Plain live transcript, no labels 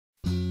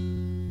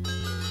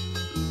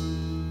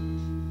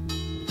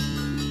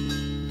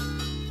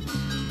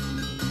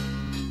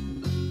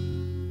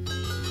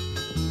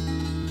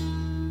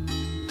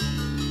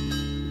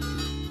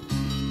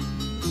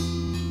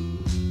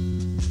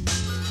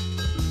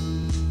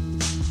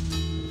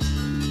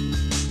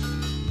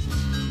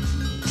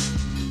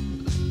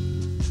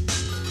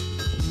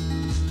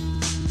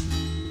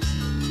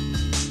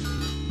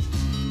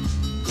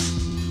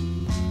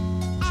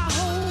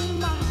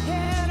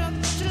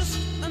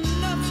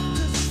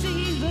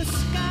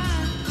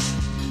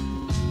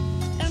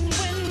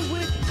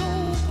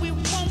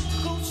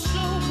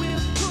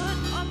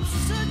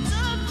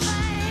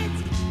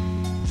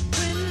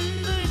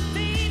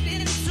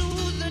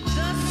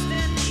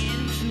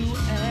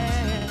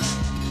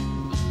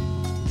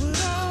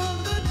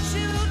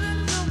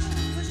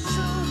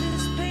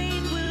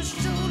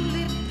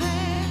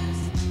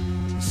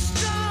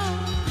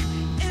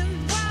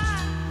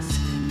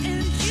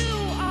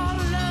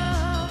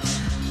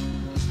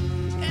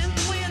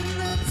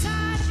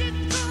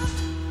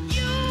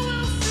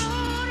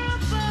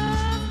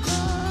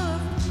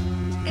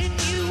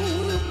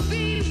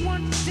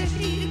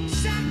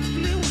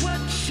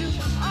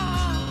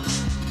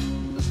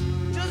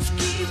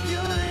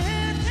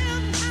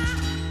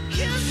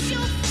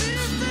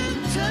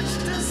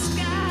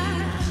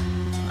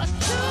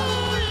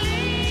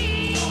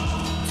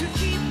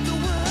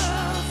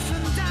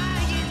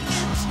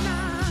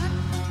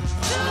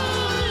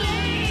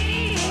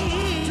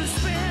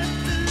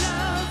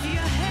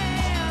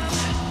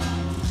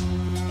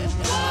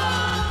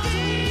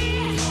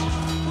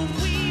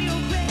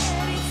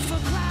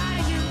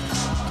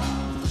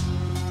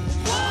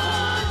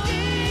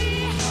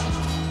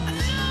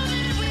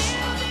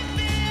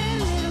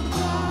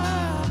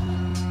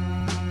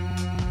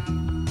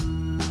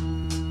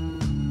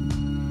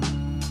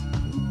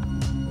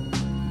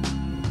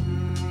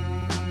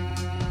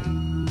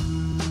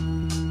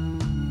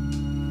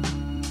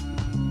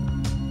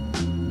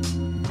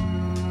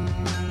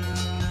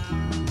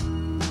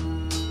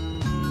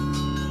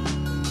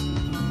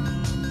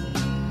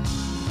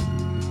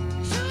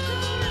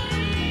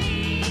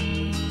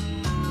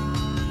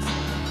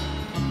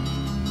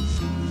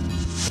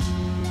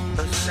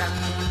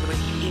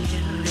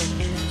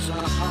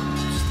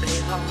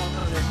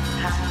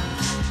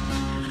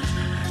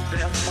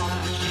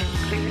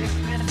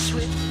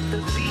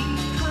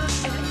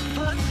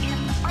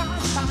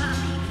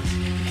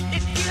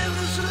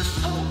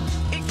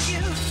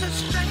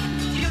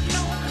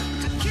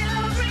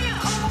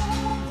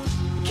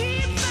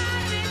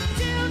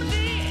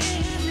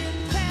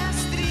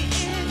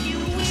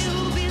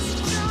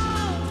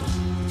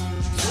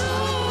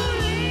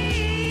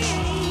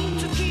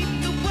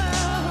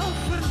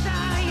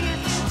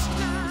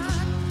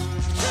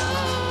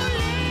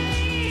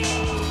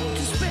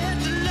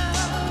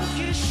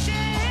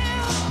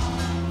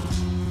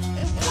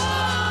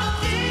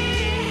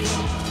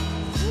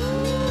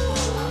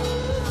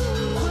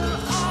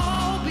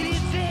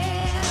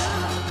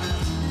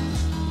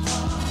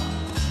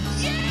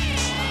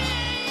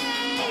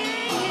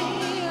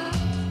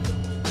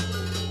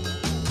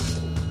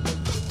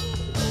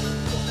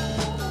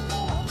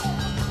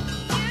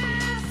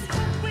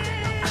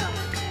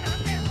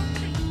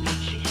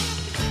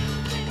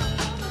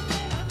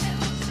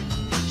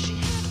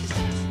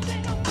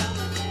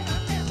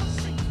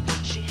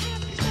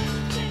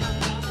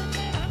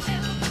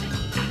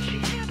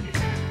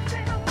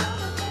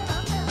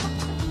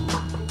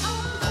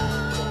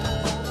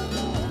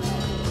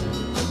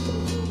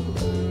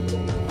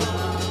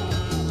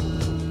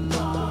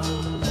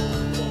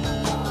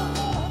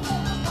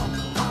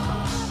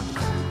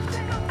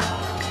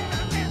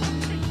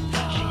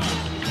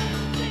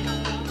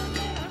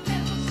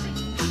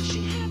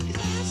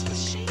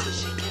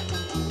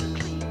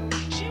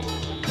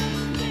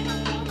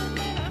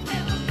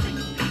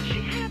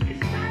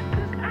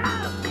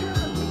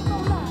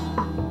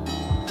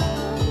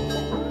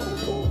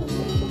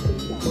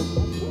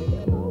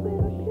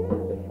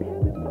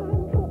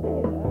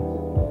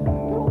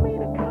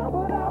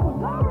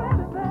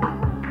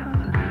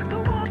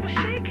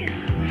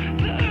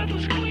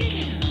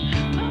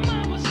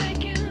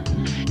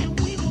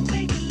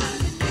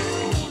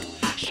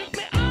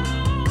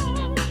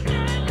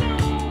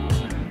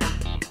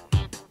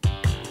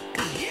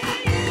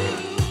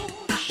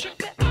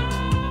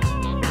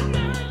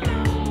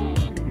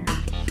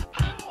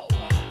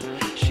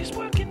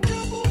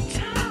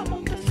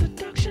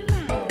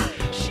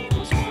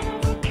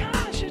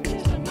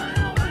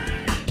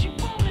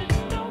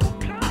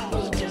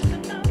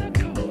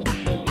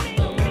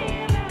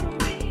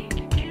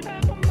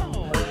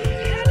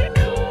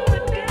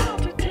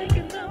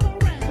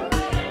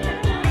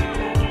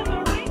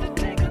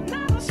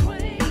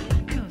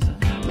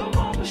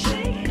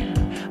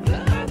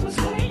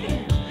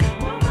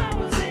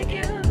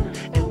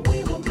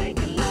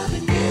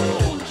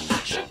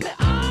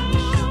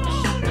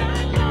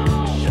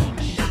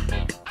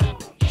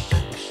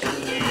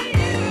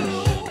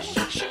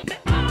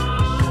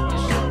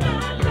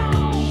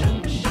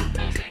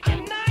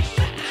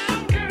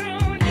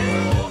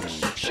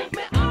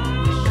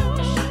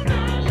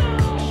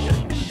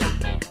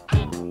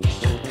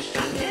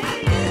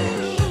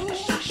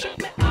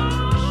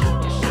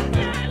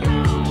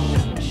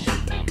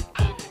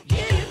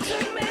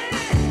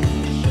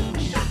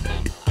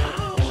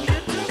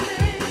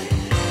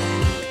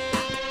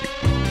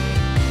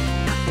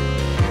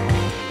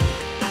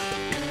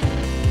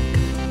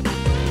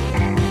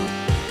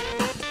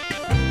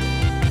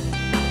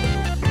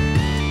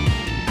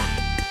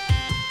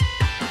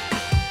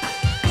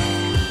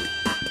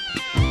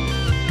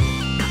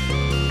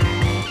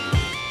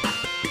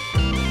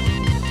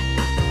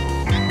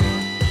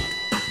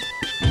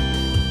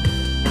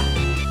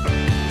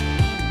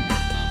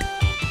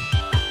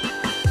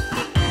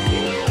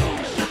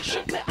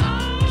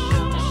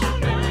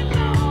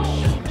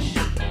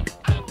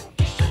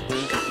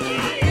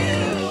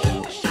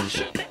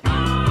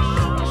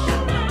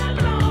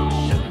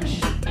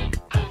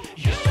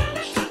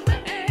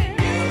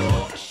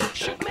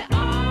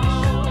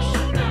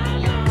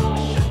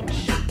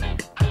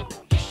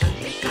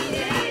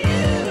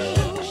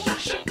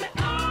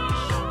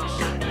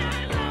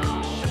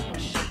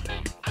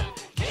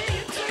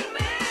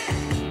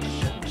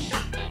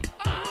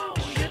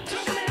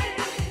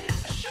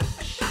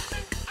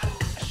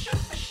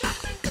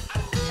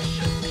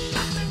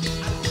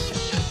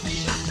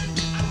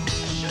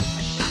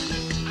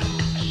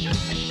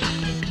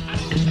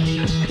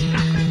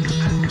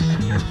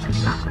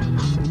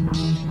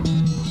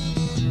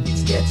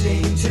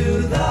getting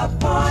to the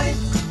point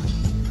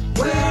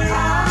where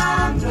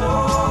I'm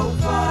no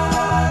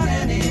fun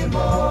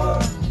anymore.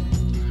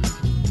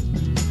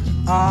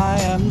 I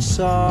am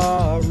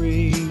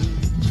sorry.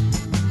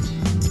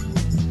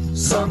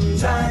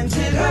 Sometimes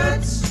it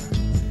hurts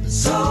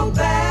so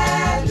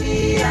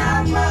badly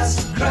I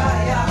must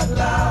cry out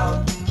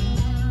loud.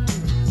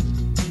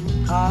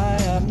 I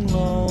am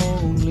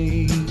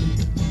lonely.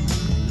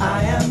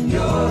 I am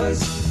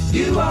yours.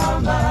 You are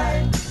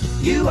mine.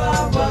 You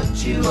are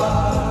what you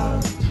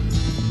are.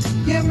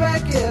 You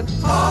make it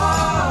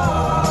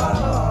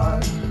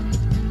hard.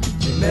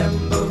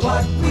 Remember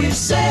what we've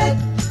said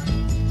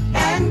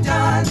and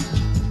done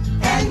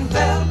and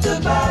felt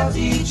about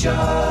each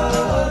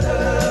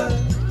other.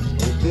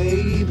 Oh,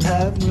 babe,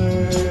 have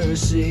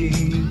mercy.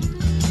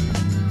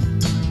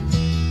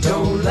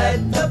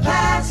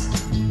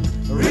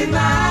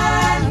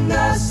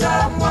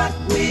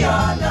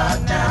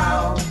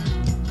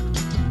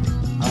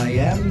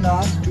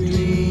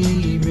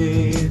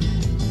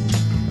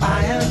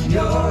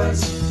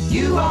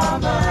 you are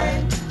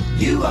mine,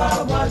 you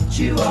are what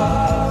you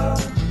are.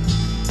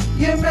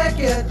 You make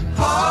it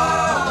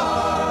hard.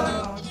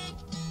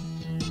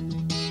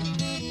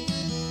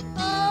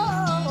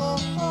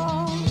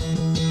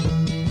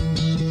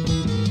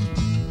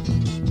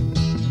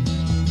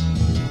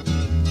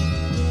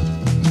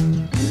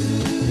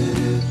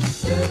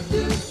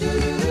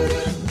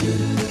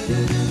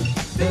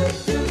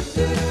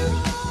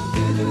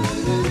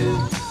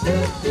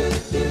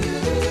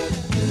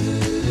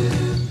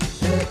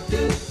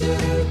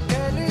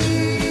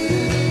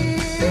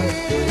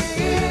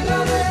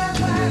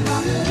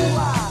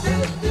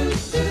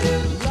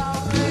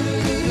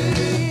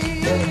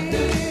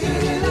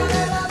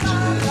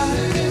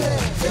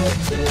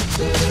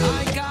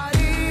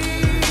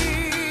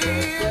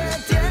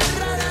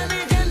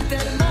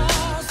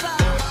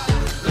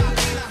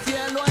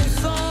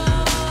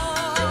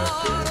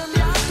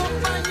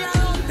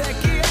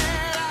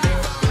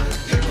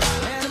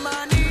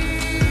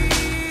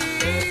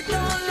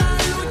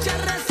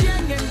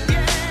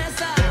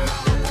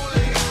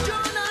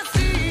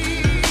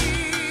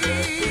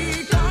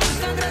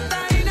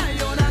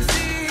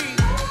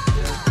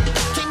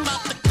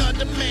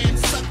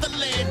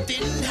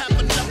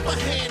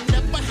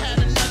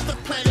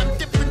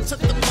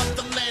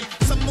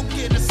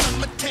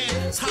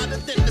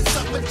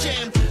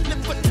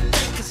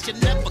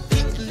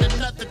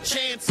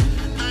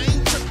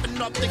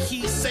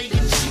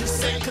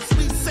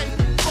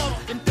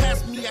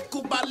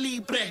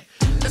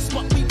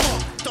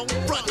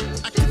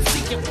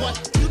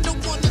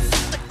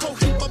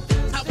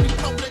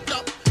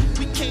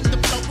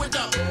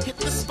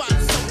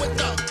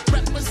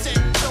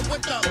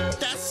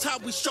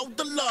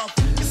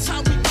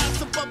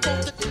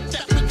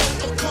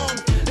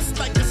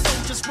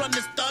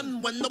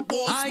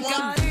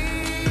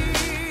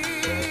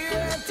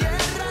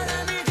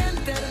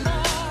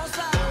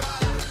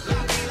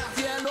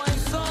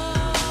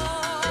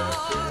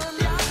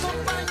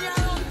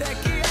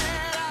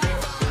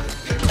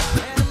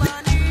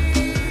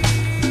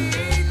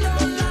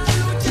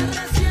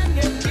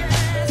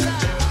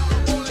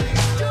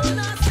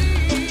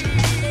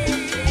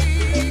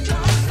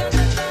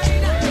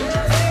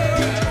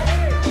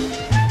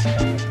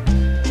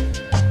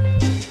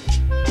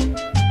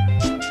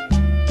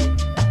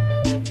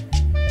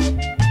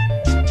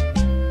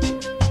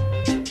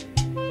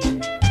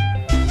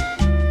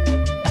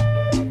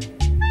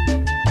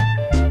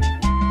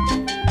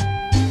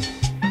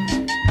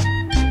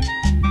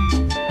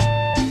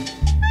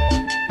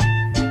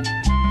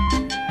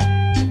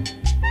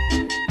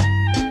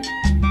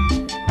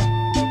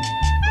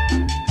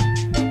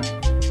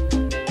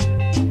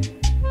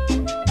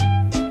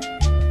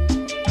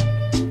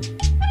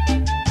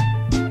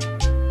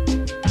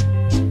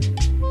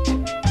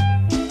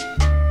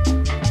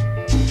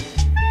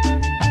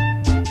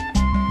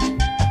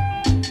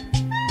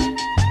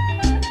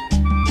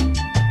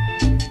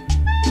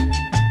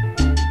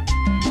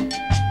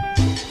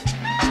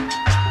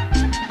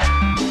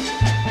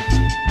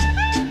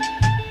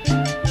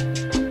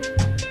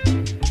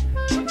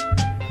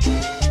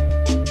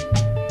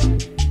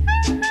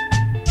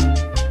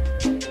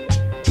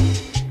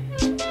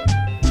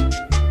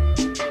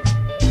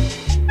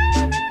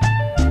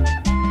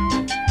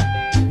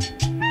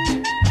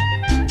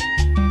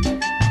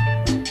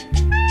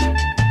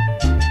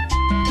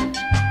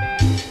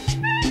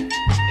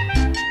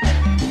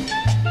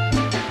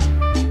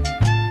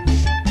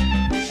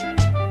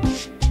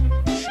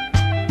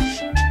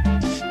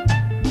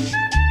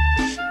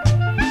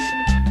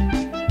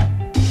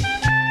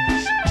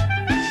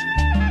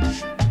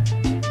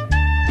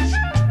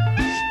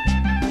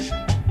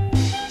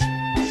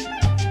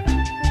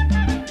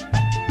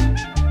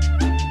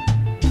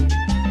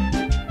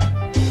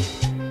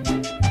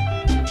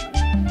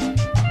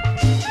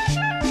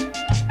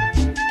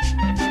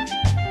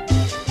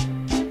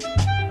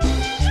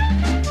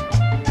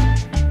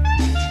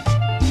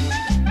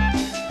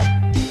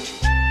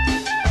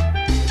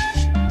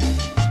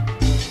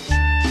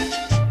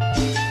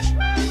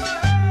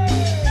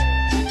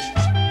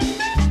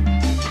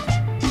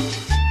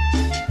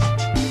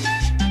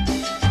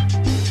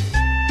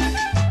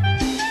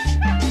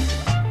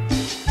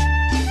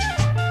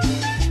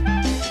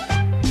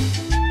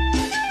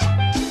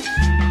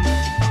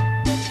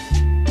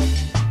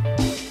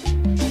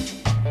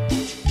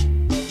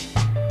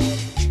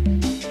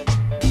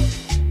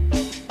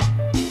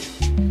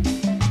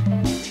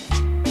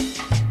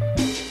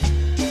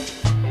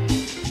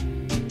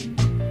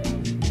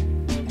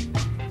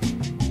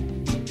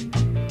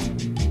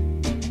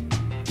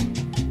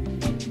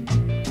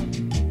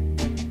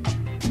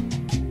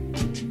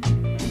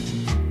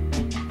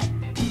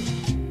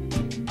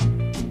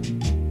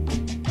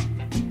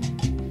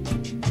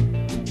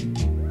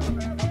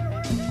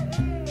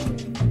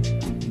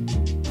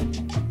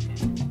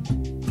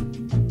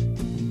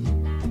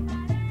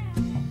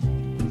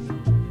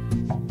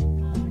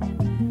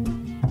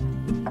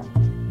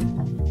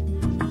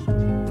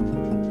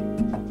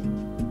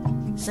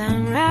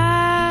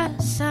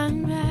 Sunrise,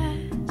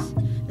 sunrise,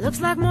 looks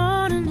like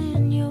morning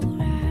in your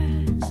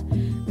eyes.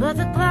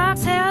 but the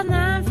clock's held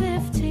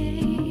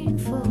 9:15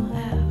 full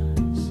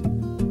hours.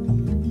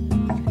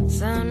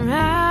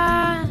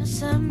 Sunrise,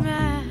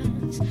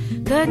 sunrise,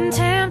 couldn't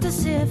tempt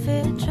us if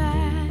it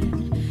tried,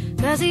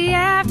 'cause the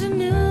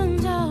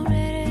afternoon's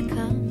already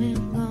come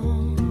and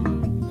gone.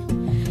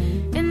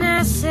 And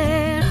I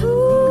said, ooh,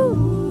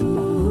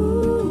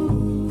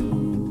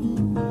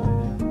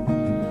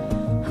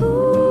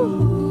 ooh,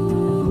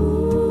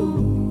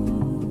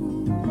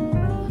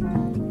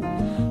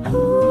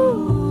 ooh,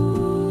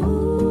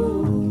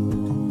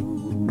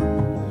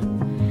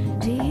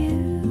 to you.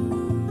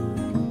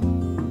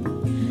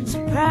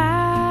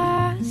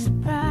 Surprise,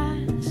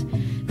 surprise,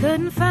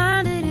 couldn't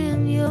find it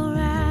in your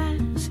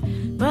eyes,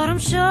 but I'm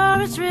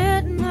sure it's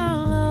written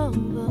all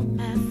over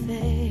my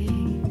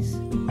face.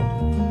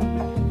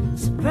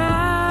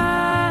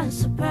 Surprise,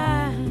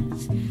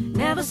 surprise,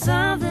 never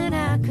something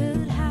I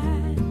could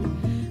hide.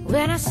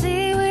 When I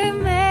see we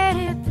made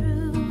it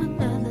through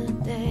another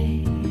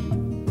day,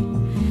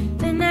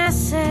 then I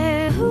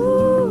say,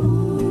 ooh,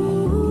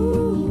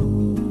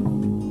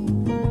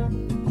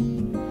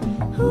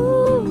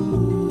 ooh,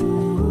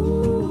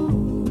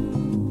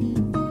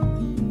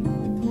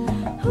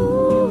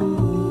 ooh,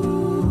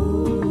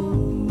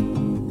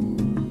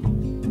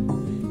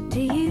 to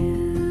you.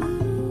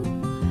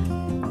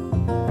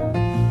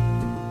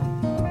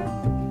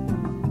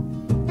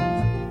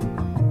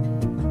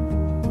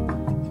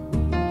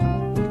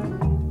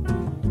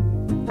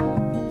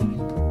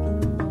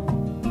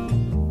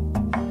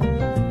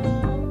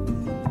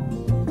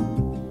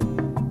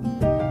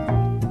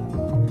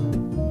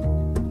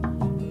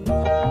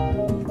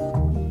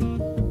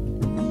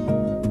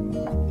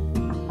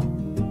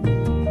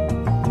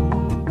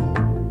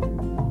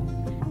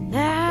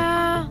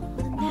 Now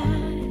the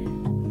night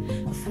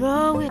will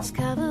throw its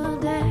cover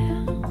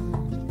down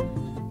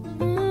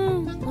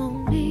on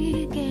me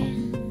again.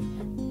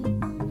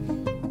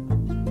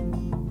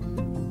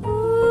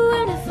 Ooh,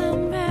 and if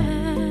I'm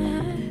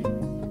right,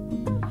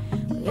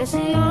 well, it's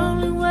the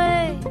only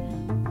way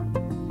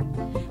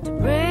to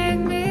bring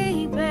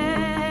me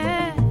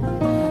back.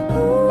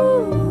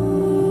 Ooh,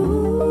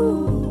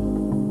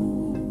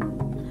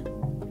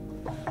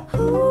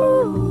 ooh,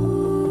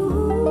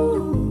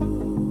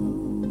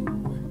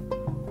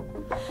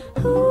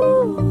 ooh,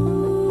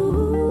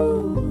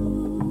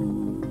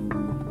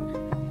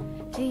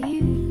 to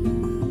you.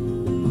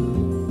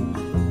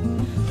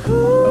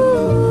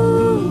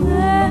 Ooh,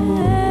 yeah.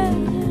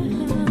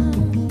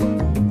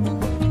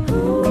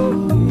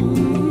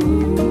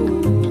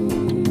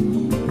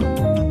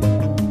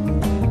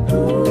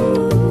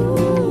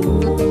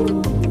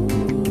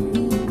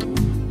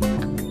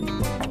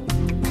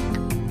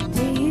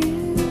 To you.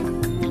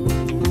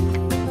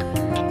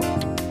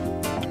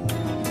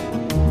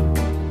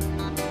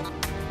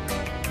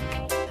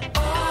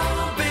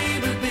 Oh,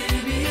 baby,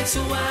 baby, it's a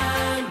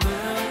wide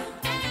world.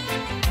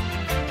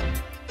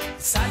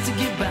 It's hard to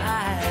get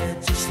by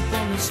just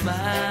upon a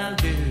smile,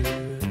 girl.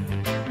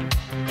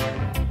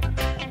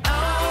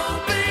 Oh,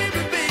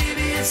 baby,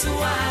 baby, it's a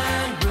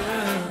wide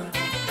world.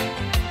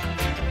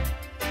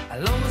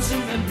 I'll always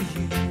remember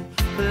you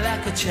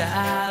like a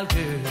child,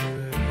 girl.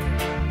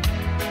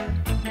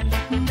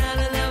 Now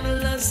that I've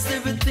lost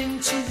everything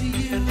to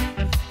you,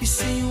 you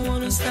say you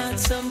wanna start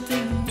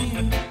something new,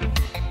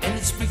 and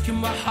it's breaking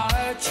my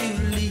heart to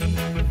leave.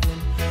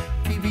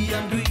 Baby,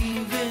 I'm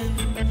grieving,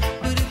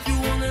 but if you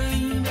wanna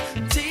leave,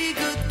 take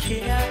good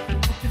care.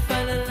 Hope you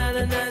find a lot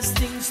of nice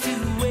things to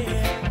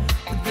wear,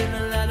 but then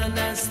a lot of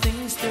nice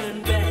things turn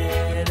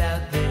bad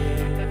out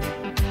there.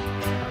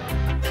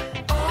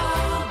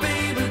 Oh,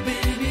 baby,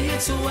 baby,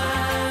 it's a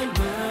wide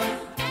world.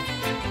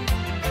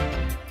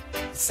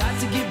 It's hard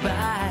to get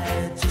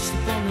by just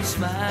upon a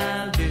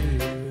smile, girl.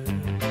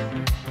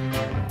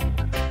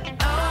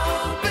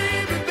 Oh,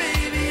 baby,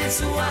 baby, it's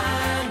a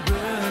wide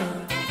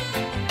world.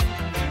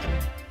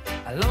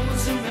 I'll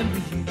always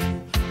remember you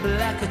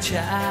like a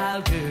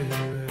child, girl.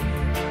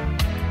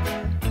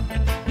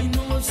 You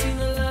know I've seen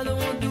a lot of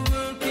what the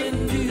world can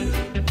do,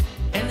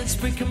 and it's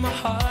breaking my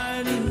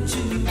heart in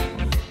two,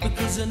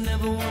 because I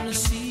never wanna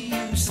see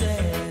you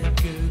sad,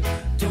 girl.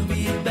 Don't be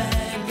a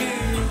bad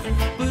girl,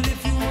 but if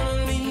you wanna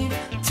leave,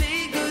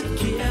 take good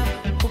care.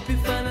 Hope you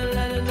find a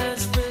lot of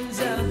nice friends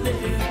out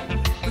there,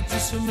 but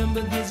just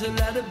remember there's a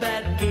lot of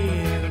bad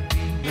girl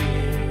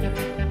beware.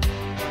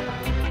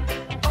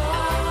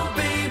 Oh,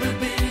 baby,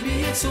 baby,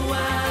 it's a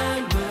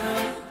wide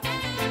world.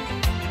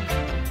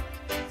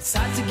 It's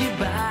hard to get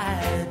by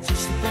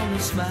just upon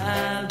a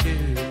smile,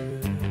 girl.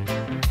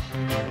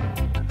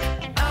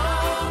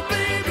 Oh,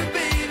 baby,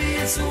 baby,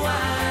 it's a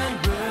wide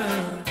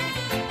world.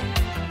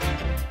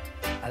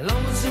 I'll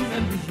always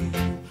remember you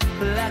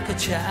like a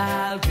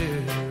child,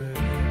 girl.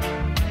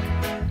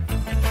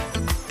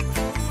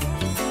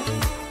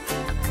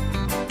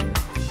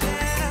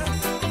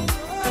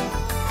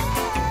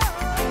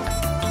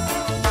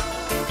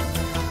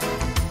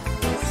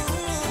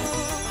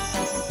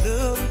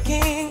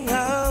 Looking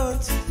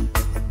out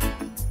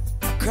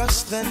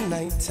across the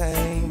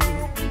nighttime,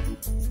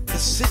 the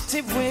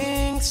city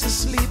winks a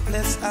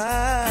sleepless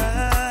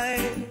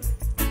eye.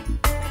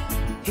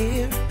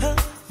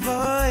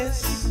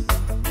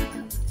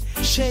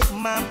 shake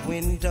my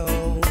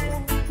window.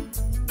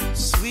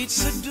 Sweet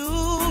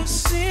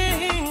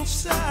seducing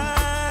sighs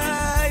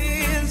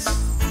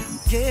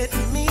get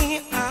me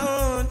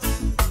out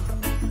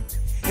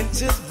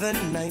into the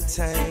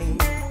nighttime.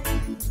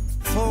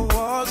 For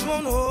walls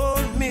won't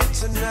hold me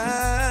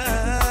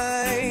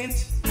tonight.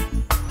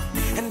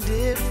 And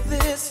if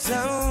this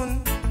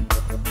town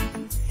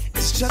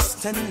is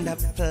just an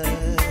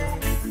apple,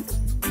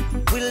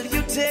 will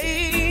you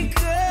take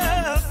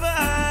a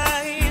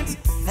bite?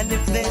 And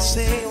if they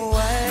say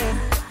why,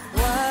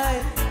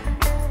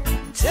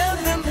 tell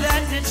them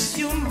that it's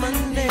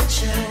human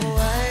nature.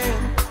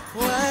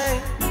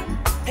 Why?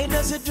 Hey,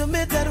 does it do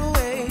me that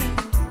way?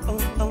 Oh,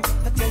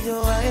 I tell you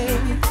why?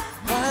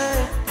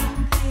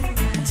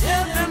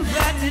 Tell them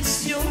that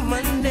it's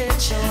human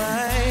nature.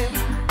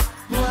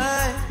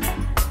 Why?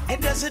 Hey,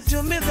 does it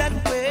do me that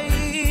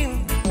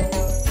way?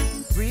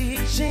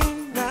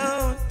 Reaching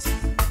out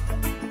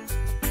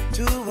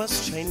to a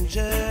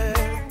stranger,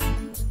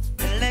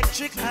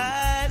 electric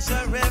eyes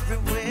are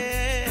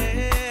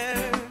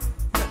everywhere.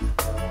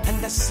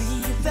 And I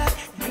see that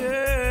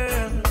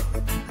girl,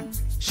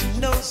 she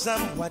knows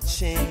I'm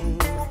watching.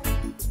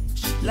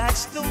 She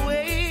likes the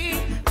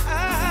way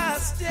I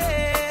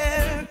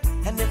stare.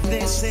 And if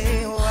they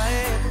say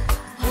why,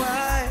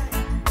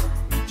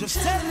 just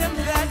tell them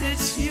that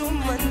it's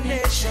human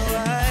nature.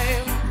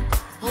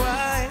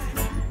 Why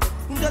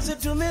does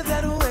it do me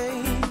that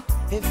way?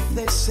 If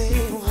they say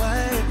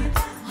why,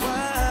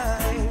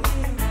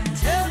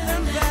 tell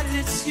them that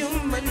it's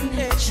human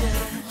nature.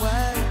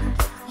 Why,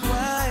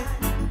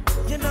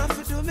 you know if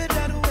you do me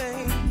that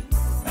way.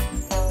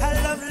 I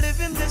love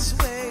living this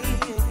way.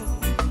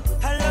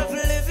 I love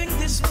living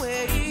this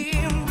way.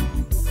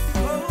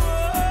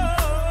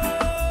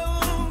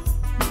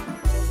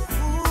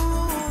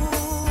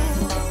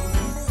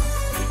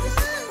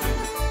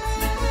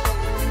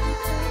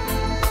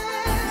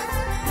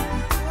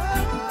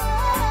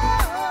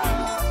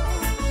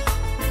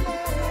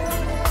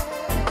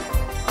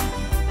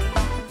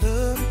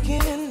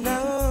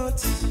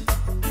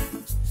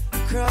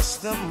 Across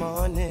the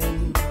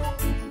morning,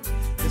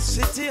 the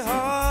city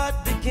heart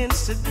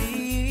begins to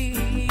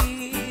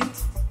beat.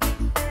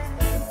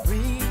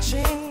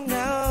 Reaching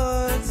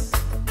out,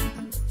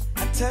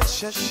 I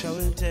touch your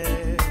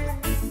shoulder,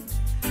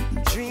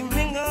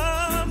 dreaming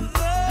of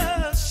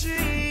the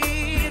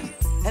street.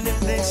 And if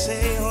they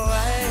say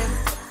why,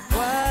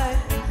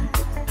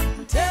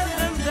 tell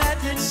them that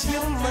it's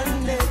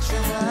human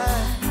nature.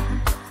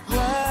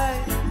 Why?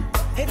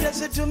 It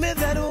doesn't do me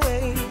that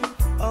way.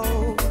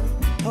 Oh.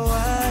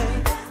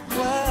 Why?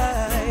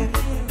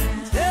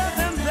 Tell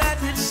them that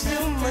it's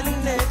human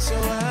nature.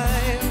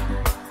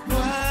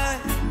 Why?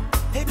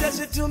 It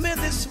doesn't do me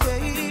this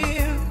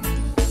way.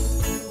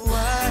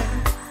 Why?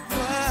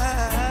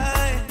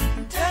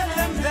 Tell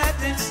them that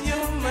it's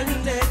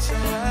human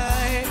nature.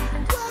 Why?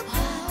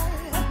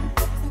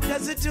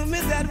 Does it do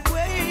me that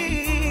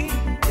way?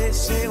 They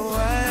say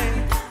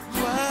why?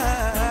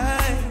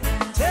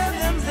 Tell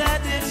them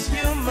that it's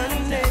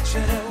human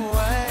nature.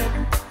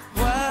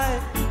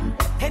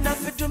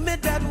 Enough to do me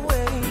that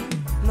way,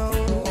 no.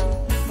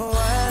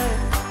 Why?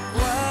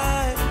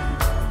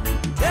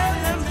 Tell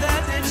them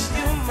that it's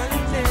human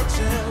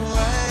nature.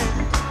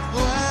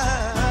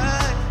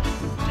 Why?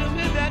 Do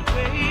me that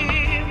way.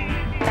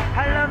 I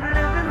love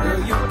living.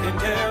 Well, you can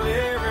tell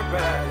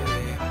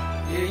everybody.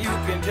 Yeah, you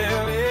can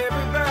tell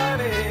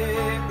everybody.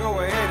 Go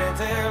ahead and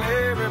tell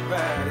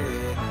everybody.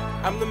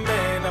 I'm the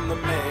man, I'm the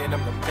man,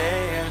 I'm the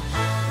man.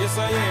 Yes,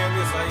 I am,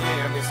 yes, I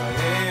am, yes, I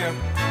am.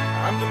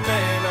 I'm the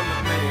man, I'm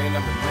the man,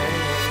 I'm the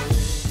man.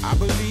 I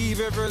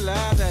believe every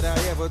lie that I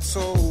ever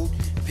told,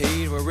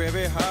 paid for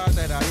every heart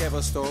that I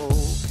ever stole.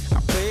 I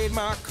played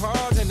my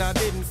cards and I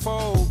didn't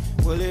fold.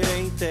 Well, it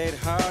ain't that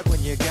hard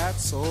when you got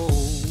sold.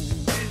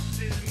 This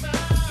is my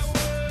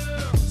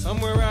world.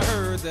 Somewhere I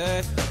heard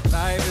that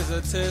life is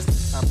a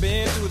test. I've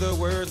been through the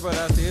worst, but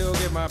I still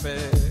give my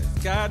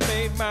best. God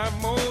made my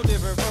mold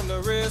different from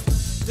the rest.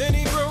 Then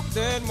he broke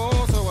that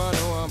mold, so I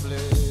know I'm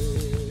blessed.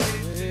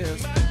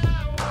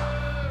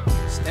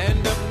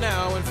 Stand up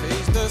now and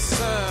face the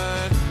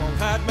sun. Won't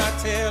hide my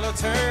tail or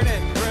turn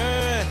and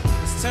run.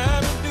 It's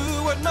time to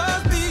do what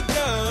must be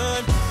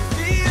done.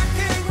 Be a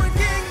king when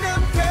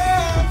kingdom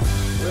comes.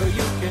 Well,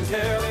 you can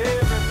tell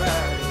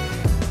everybody.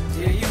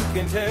 Yeah, you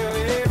can tell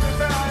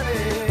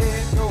everybody.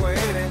 Go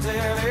ahead and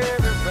tell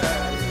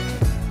everybody.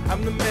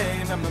 I'm the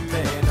man, I'm the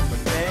man, I'm the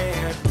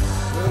man.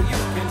 Well, you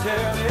can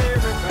tell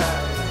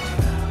everybody.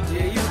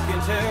 Yeah, you can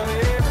tell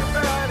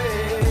everybody.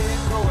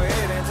 Go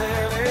ahead and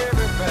tell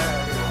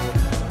everybody.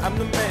 I'm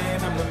the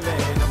man, I'm the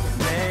man, I'm the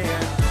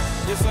man.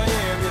 Yes, I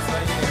am, yes, I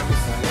am,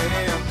 yes, I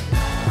am.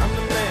 I'm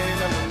the man,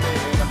 I'm the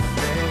man, I'm the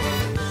man.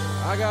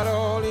 I got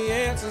all the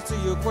answers to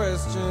your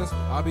questions.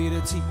 I'll be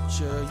the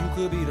teacher, you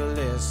could be the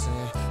lesson.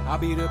 I'll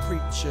be the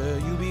preacher,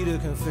 you be the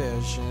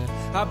confession.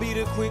 I'll be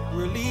the quick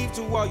relief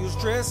to all your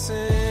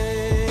stressing.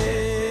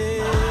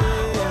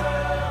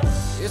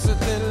 It's a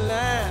thin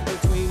line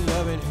between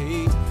love and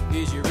hate.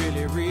 Is you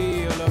really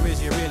real or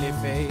is you really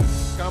fake?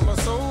 I'm a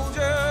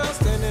soldier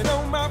standing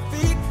on my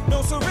feet.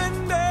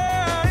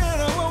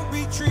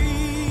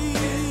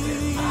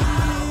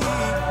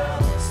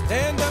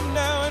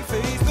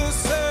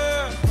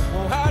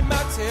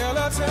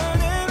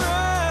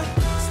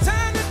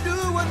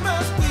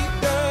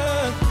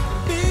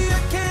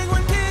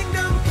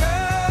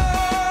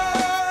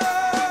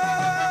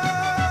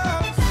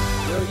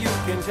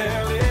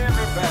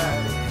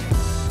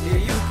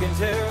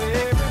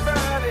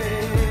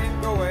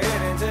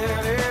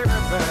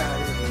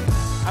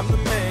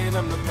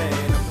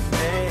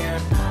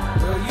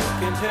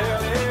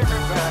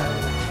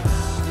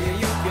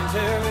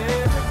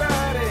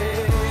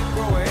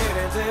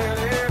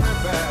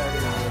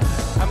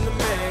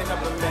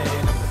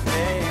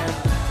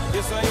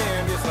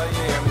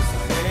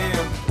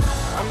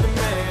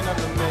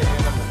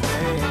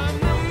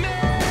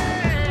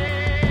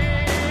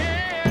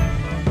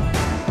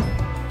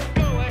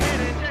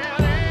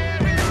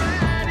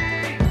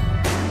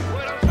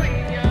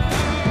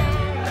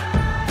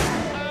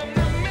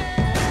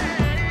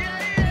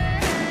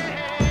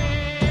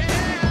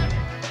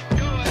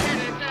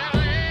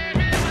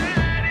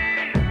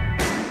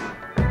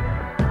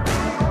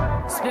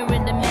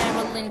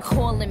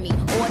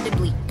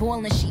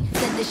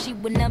 said that she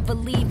would never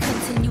leave,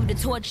 continue to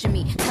torture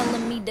me,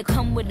 telling me to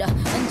come with her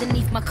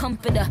underneath my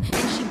comforter.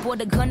 And she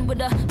brought a gun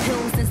with her,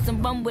 pills and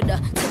some rum with her.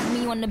 Took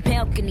me on the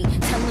balcony,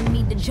 telling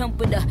me to jump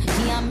with her.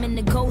 Yeah, I'm in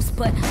the ghost,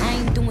 but I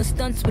ain't doing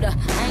stunts with her.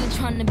 I ain't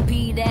trying to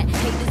be that,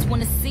 haters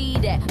wanna see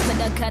that,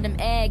 but I got them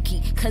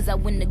aggy, cause I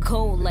win the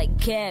gold like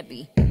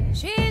Gabby.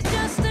 She's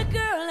just a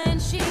girl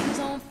and she's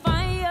on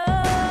fire,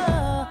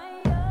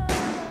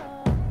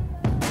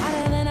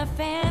 hotter than a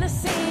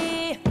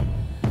fantasy,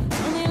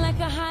 only like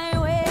a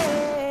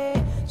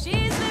highway.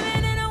 She's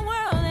living in a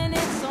world and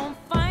it's on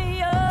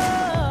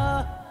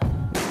fire,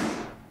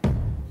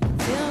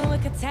 filled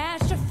with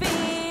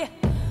catastrophe,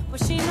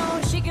 but she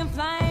knows she can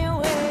fly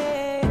away.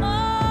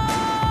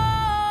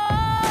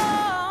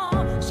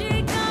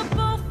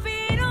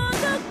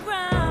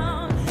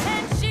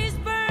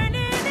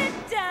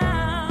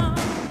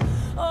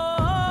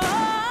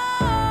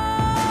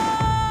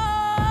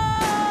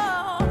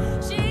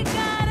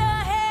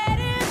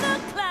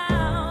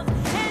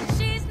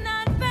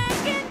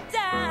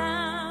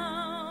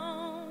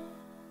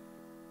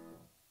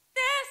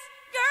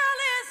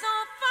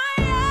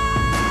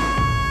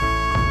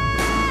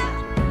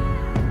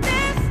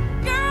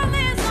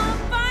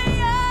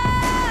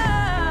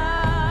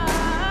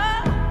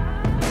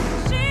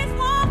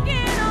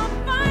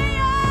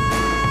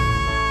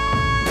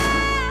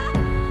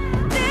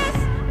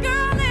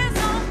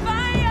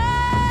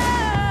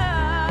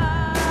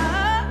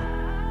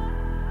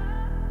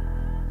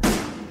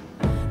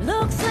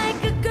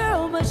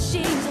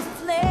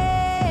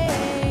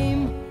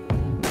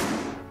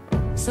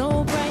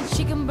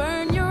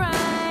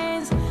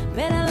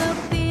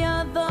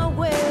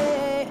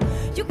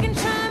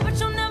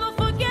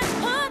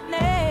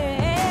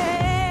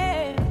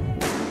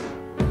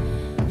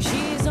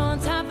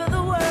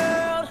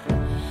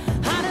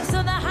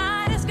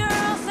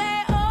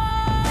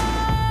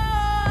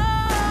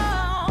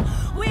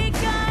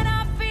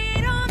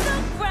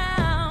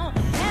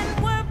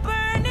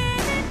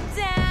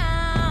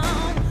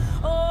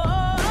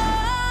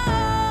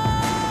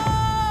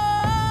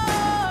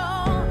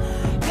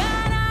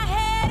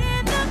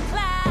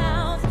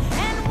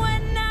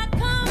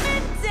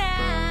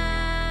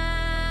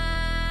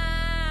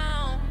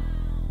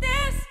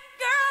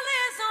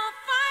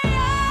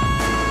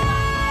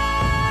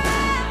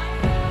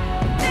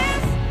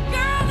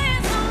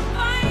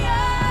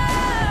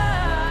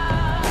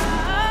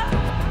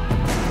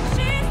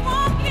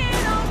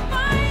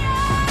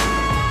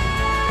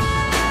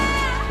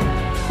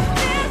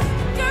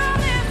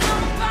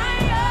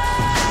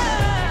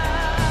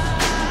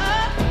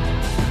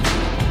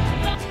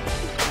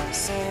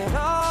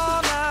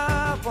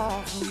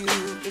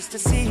 To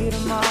see you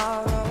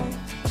tomorrow,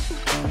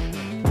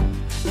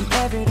 and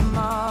every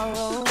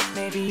tomorrow,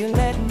 maybe you're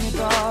letting me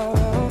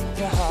borrow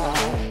your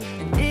heart.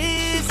 And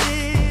is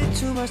it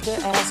too much to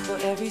ask for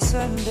every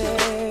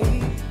Sunday?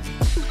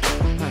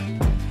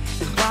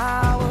 And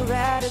while we're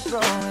at it,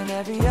 throwing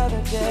every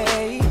other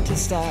day to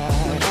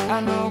start. I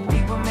know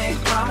people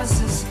make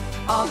promises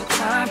all the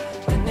time,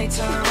 then they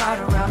turn right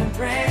around and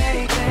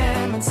break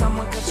them. And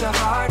someone cut your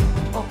heart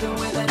open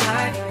with a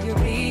knife, now you're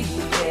bleeding.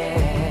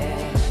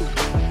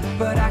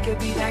 But I could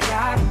be that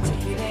guy to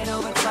heal it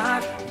over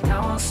time, and I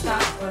won't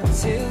stop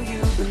until you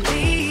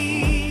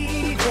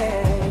believe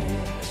it.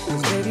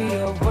 'Cause baby,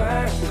 you're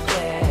worth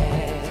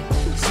it.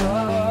 So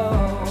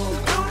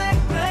don't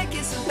act like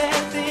it's a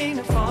bad thing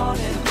to fall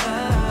in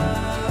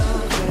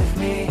love with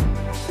me.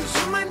 'Cause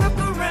you might look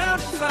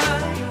around and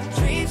find your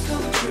dreams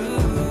come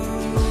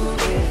true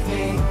with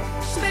me.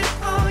 Spend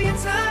all your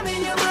time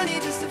and your money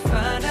just to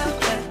find out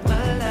that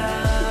my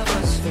love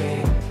was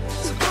free.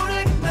 So don't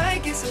act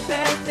like it's a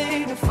bad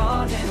thing to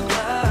fall in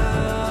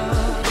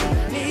love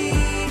with me.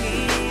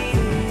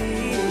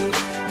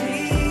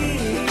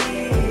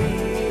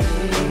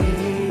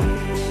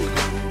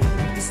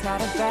 It's not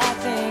a bad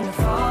thing to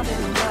fall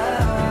in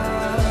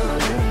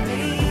love with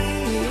me.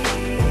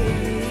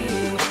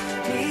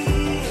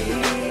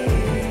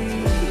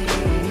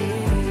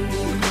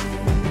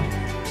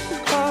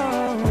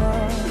 Oh,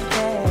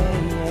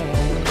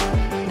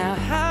 yeah. Now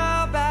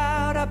how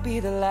about I be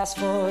the last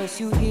voice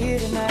you hear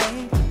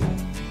tonight?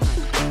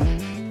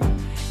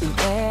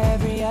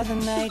 Every other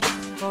night,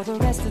 for the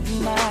rest of the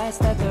nights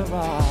that there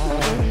are.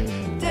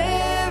 And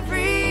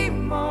every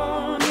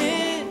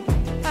morning,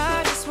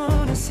 I just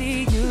wanna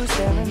see you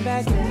staring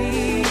back at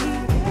me.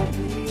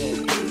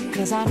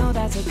 'Cause I know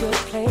that's a good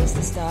place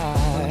to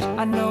start.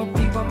 I know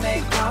people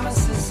make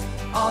promises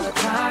all the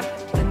time,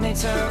 then they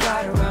turn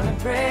right around and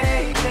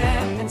break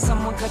them. And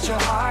someone cut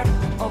your heart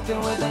open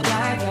with a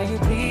knife, now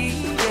you're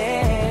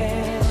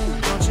bleeding.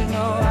 Don't you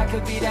know I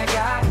could be that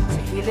guy to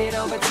heal it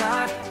over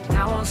time?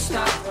 I won't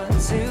stop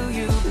until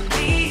you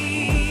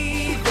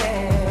believe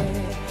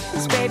it.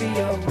 'Cause baby,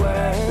 you're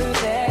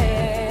worth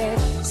it.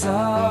 So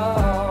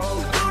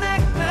don't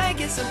act like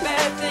it's a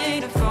bad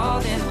thing to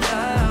fall in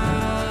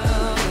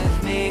love with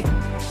me.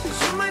 'Cause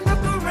you might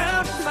look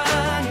around and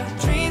find your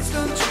dreams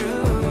come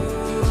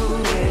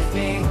true with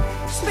me.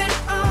 Spend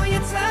all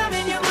your time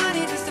and your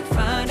money just to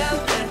find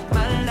out that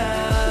my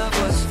love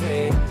was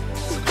free.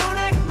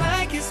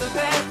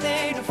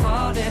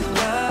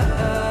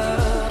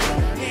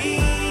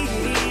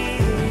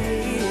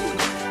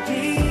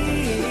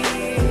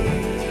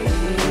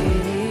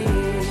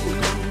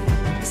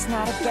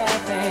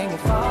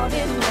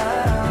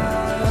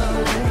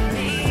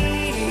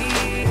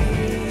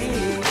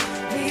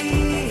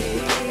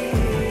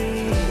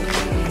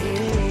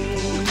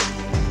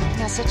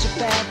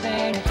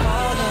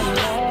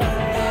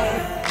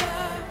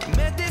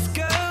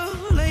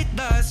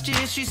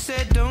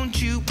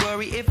 you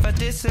worry if I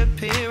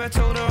disappear? I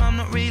told her I'm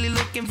not really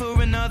looking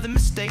for another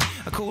mistake.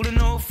 I called an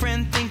old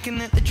friend thinking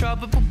that the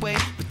trouble would wait,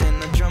 but then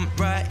I jumped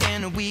right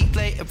in. A week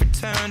later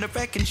returned. I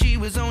reckon she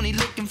was only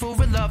looking for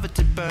a lover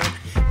to burn,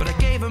 but I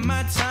gave her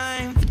my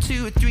time for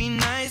 2 or 3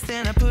 nights.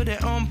 Then I put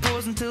it on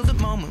pause until the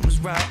moment was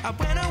right. I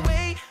went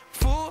away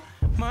for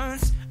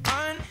months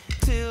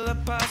until our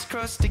paths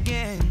crossed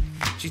again.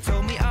 She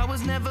told me I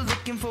was never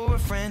looking for a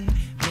friend.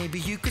 Maybe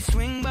you could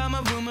swing by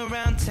my room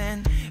around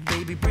 10.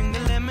 Baby, bring the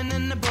lemon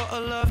and a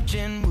bottle of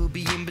gin. We'll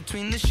be in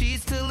between the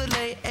sheets till the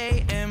late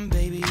AM.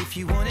 Baby, if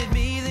you wanted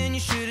me, then you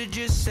should have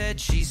just said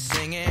she's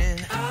singing.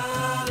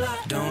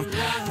 Don't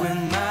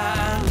win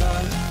my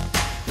love.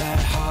 That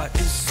heart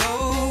is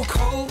so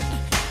cold,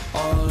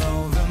 all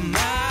over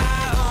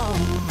my own.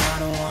 I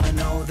don't wanna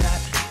know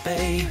that,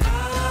 babe.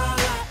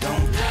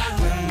 Don't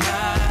win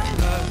my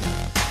love.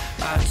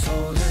 I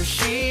told her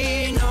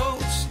she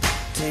knows.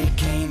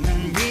 Take aim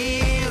and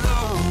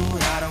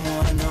reload. I don't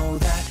wanna know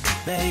that,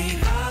 babe.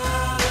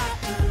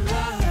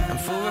 And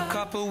for a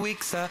couple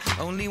weeks I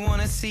only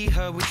wanna see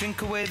her. We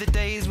drink away the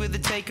days with a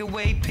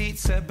takeaway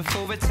pizza.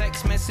 Before a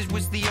text message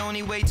was the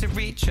only way to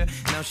reach her.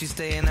 Now she's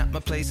staying at my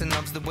place and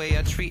loves the way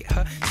I treat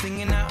her.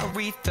 Singing out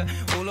Aretha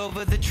all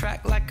over the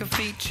track like a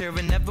feature.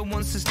 And never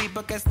wants to sleep,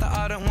 I guess that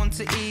I don't want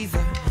to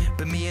either.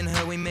 But me and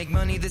her, we make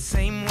money the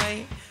same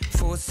way.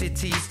 4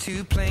 cities,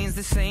 2 planes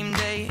the same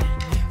day.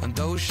 And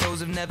those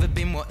shows have never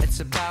been what it's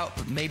about,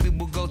 but maybe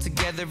we'll go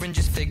together and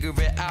just figure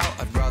it out.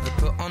 I'd rather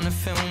put on a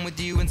film with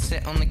you and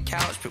sit on the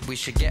couch, but we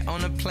should get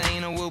on a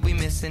plane or we'll be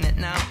missing it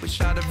now. Wish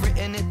I'd have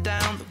written it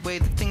down, the way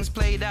that things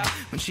played out.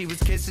 When she was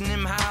kissing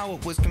him, how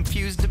I was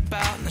confused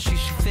about. Now she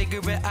should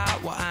figure it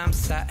out while I'm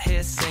sat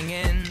here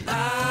singing.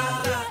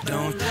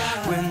 Don't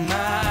win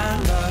my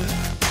love.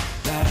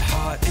 That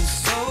heart is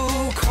so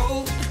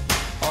cold,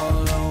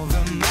 all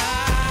over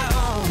my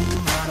own.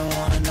 I don't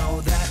wanna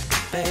know that,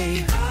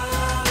 babe.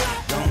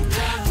 Don't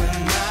win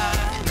my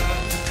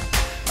love.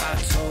 I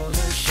told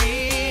her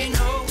she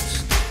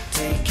knows.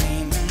 Take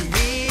aim and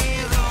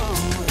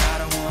reload. I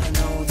don't wanna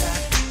know that,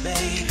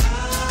 babe.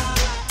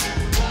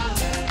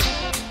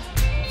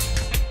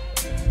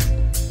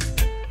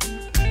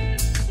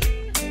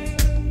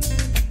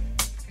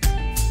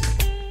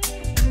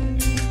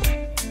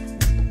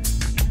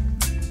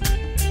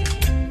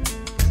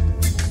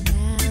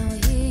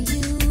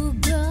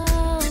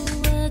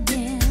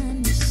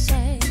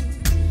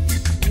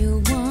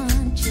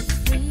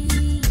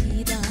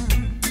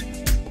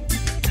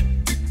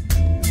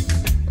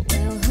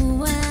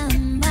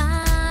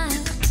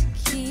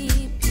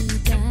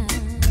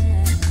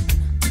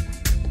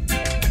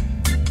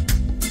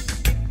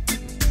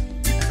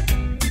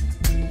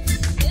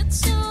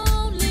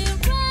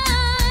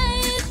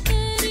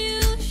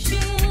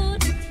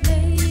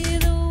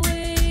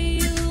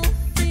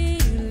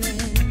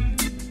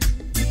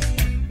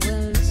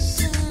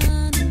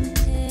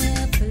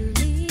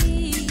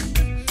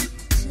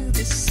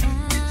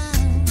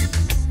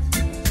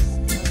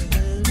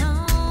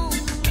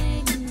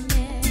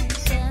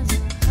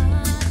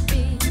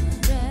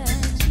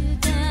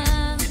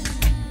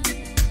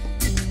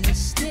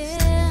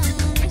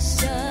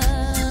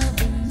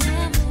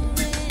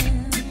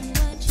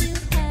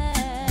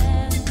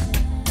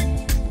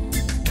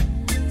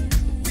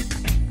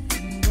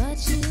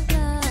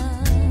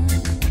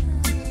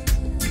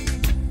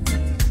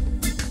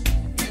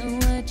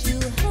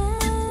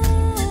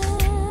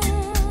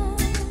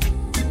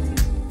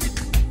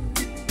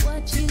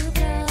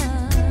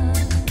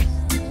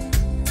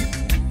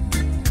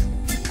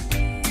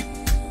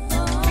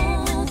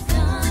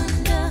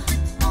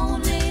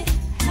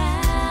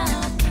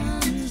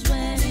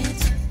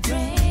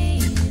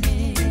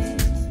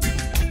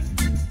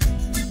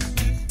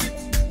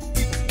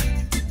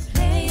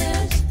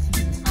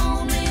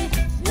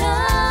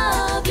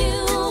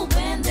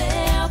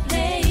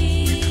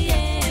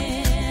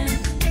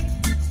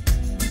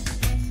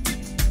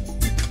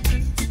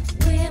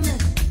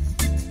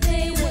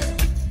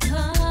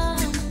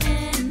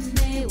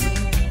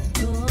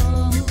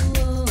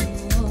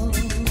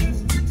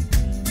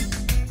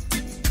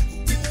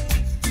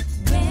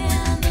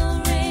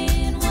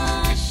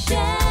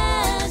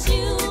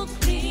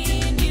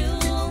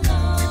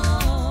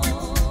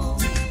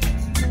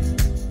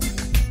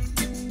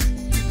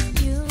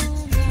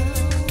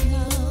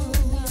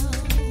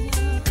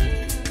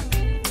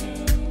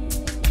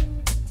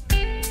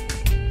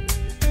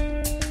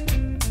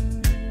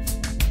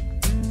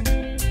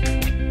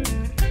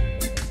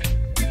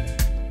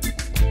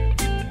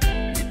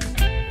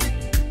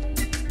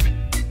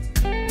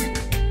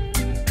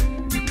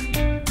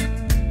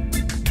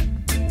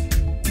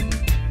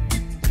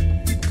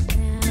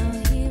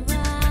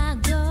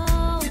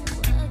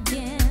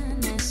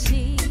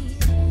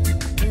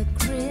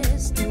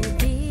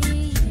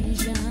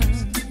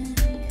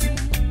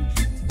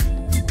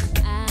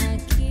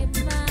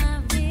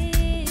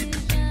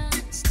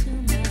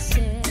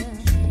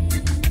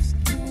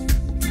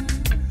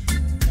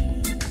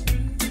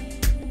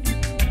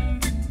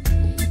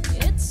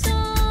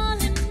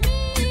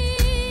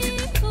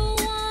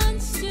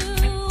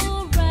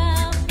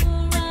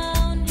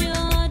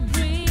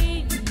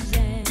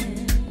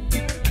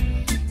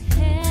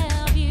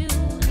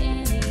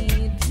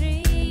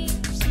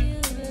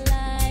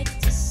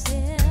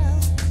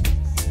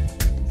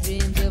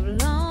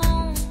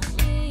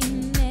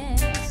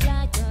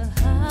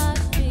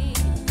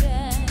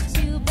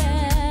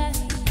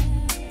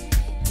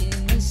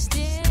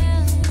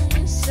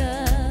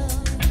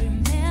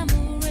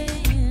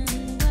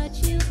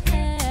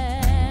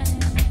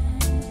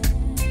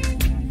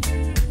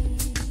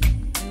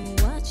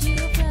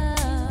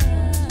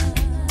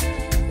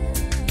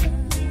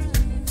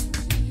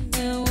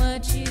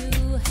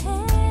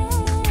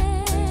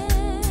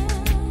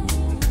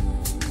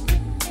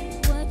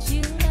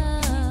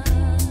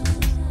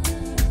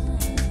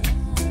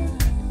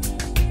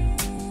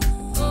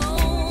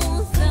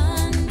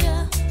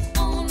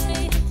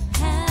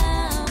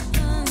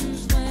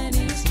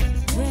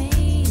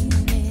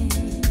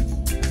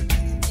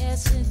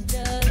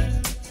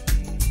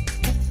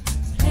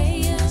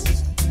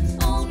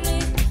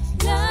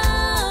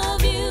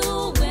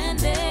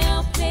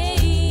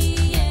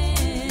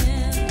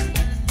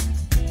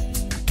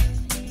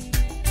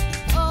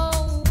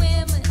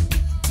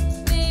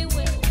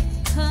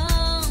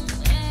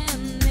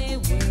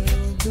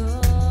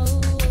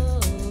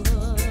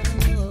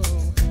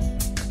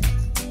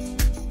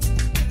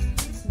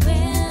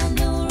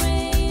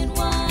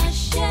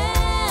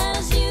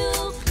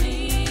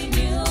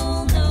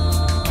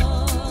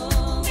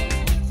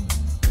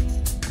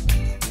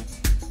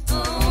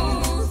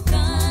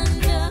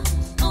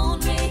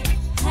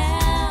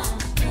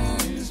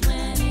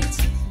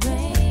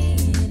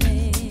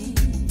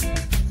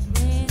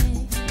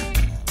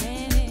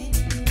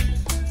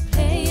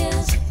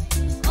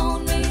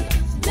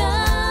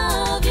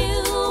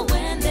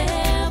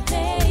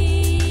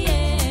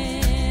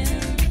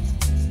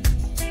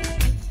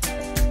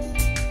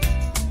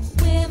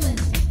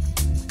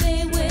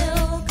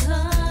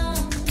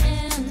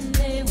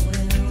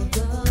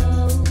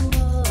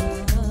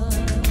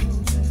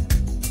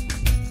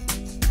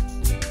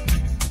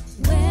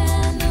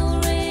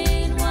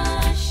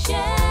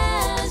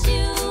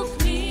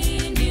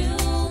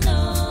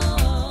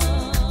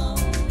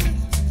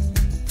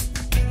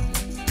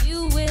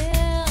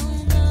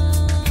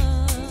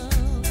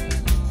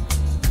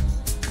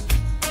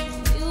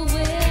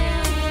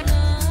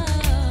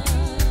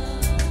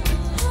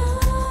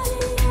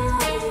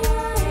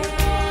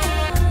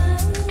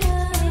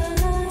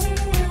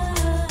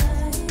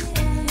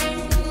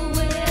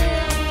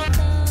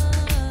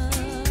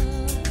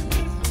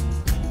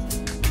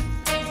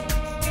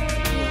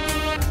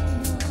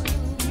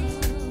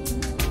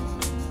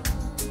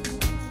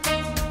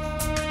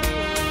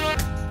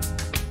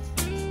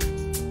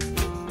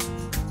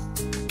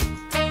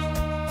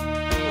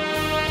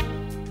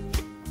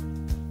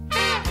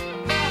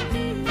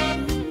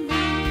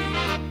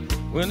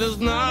 When it's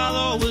not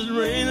always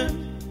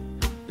raining,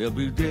 there'll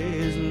be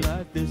days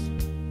like this.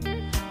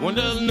 When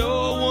there's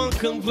no one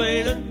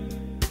complaining,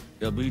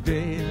 there'll be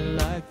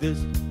days like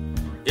this.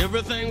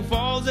 Everything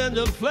falls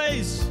into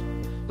place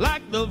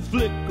like the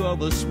flick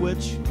of a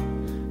switch.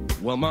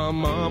 Well, my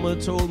mama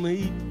told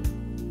me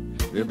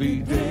there'll be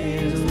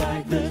days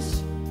like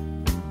this.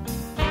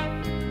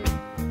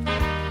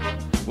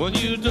 When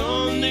you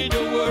don't need to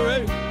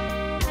worry,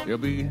 there'll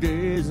be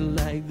days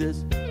like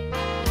this.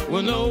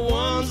 When no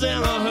one's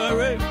in a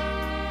hurry,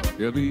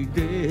 there'll be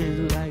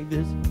days like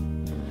this.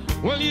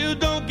 When you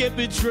don't get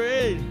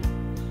betrayed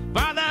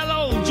by that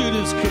old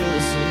Judas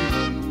kiss.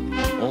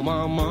 Oh,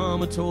 my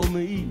mama told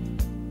me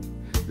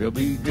there'll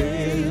be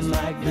days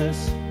like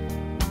this.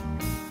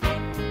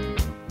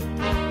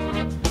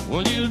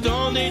 When you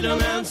don't need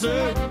an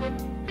answer,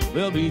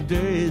 there'll be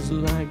days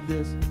like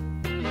this.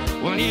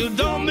 When you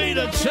don't need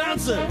a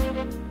chance,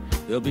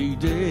 there'll be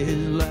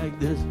days like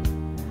this.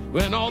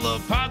 When all the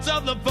parts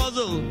of the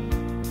puzzle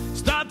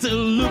start to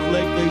look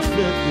like they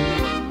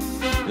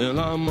fit, then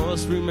I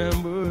must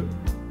remember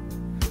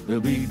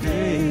there'll be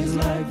days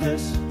like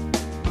this.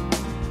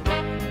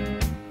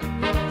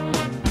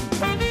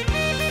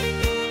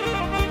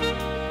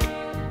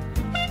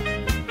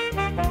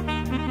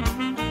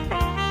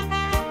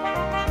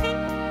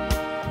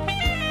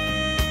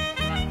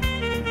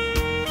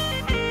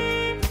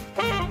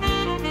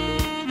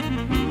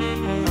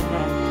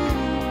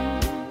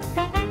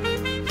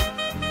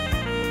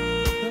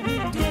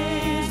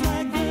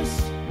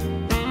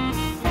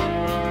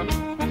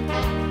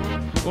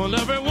 When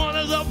everyone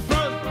is up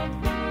front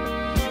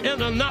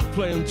and they're not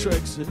playing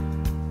tricks.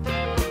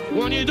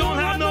 When you don't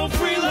have no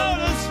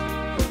freeloaders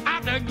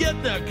out to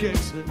get their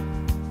kicks.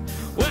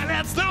 Well,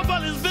 that's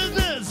nobody's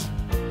business,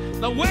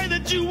 the way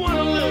that you want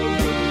to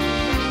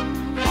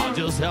live. I'll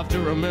just have to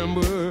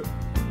remember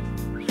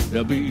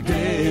there'll be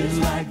days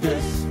like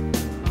this.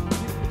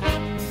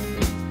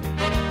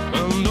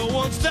 When no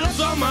one steps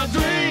on my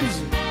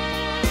dreams,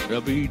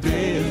 there'll be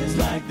days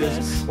like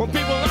this. When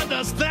people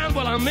understand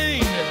what I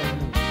mean,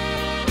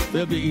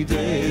 there'll be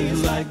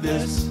days like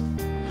this.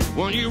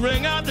 When you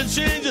ring out the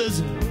changes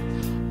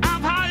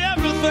of how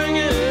everything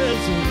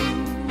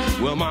is.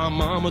 Well, my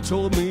mama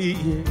told me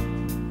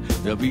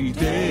there'll be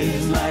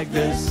days like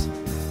this.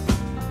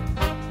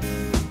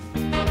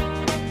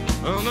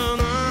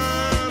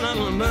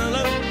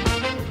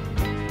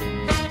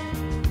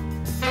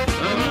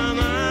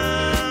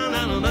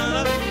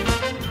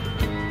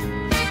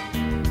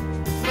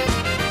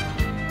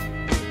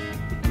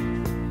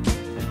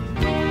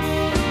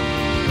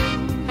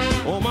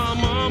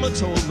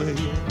 Told me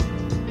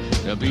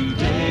there'll be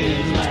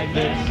days like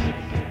this.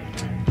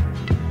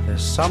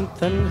 There's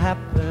something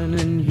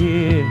happening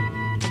here,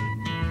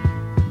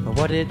 but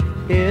what it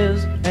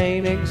is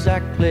ain't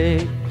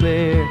exactly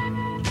clear.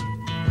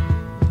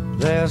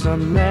 There's a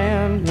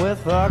man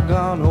with a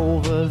gun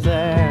over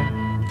there,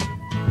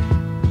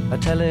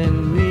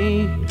 telling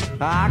me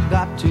I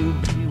got to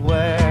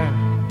beware.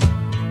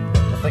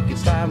 I think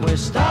it's time we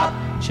stop.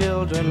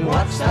 Children,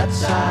 what's that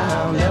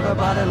sound?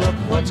 Everybody look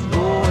what's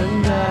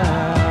going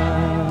down.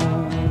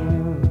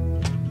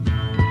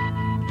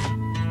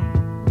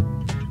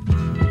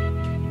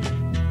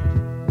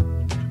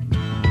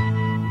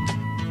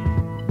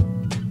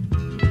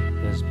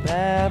 There's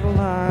battle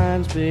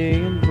lines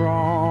being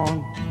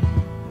drawn.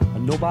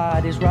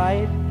 Nobody's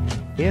right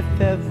if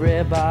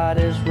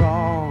everybody's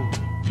wrong.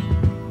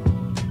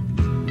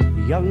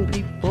 Young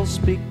people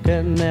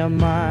speaking their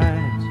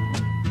minds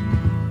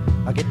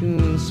are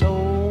getting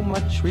so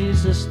much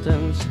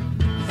resistance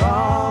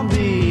from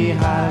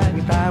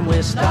behind. Time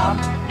we stop.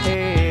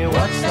 Hey,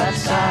 what's that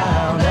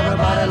sound?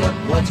 Everybody look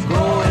what's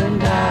going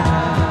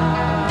down.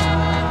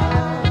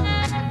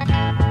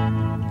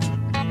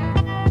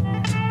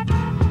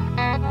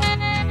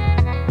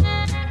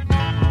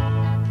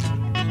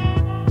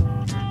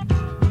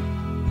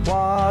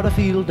 What a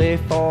field day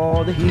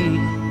for the heat.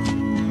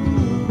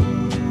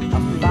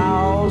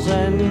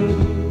 1,000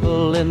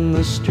 people in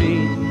the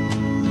street,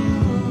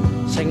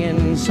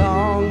 singing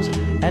songs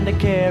and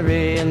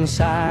carrying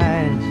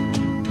signs,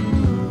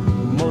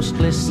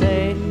 mostly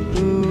say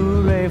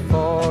hooray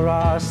for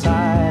our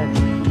side.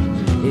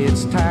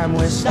 It's time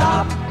we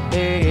stop.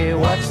 Hey,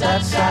 what's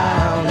that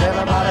sound?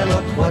 Everybody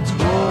look what's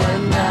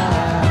going down.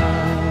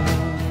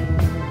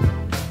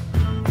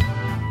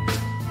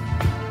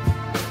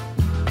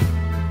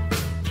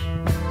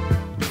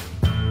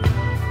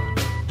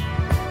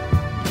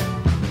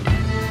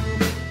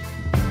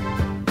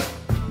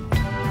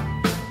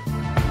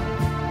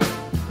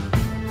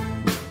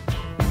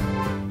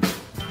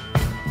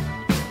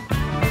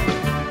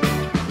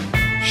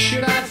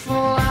 Should I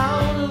fall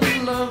out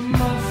of love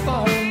my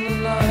phone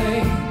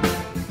tonight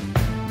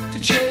to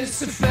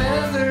chase a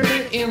feather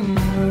in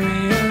the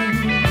wind?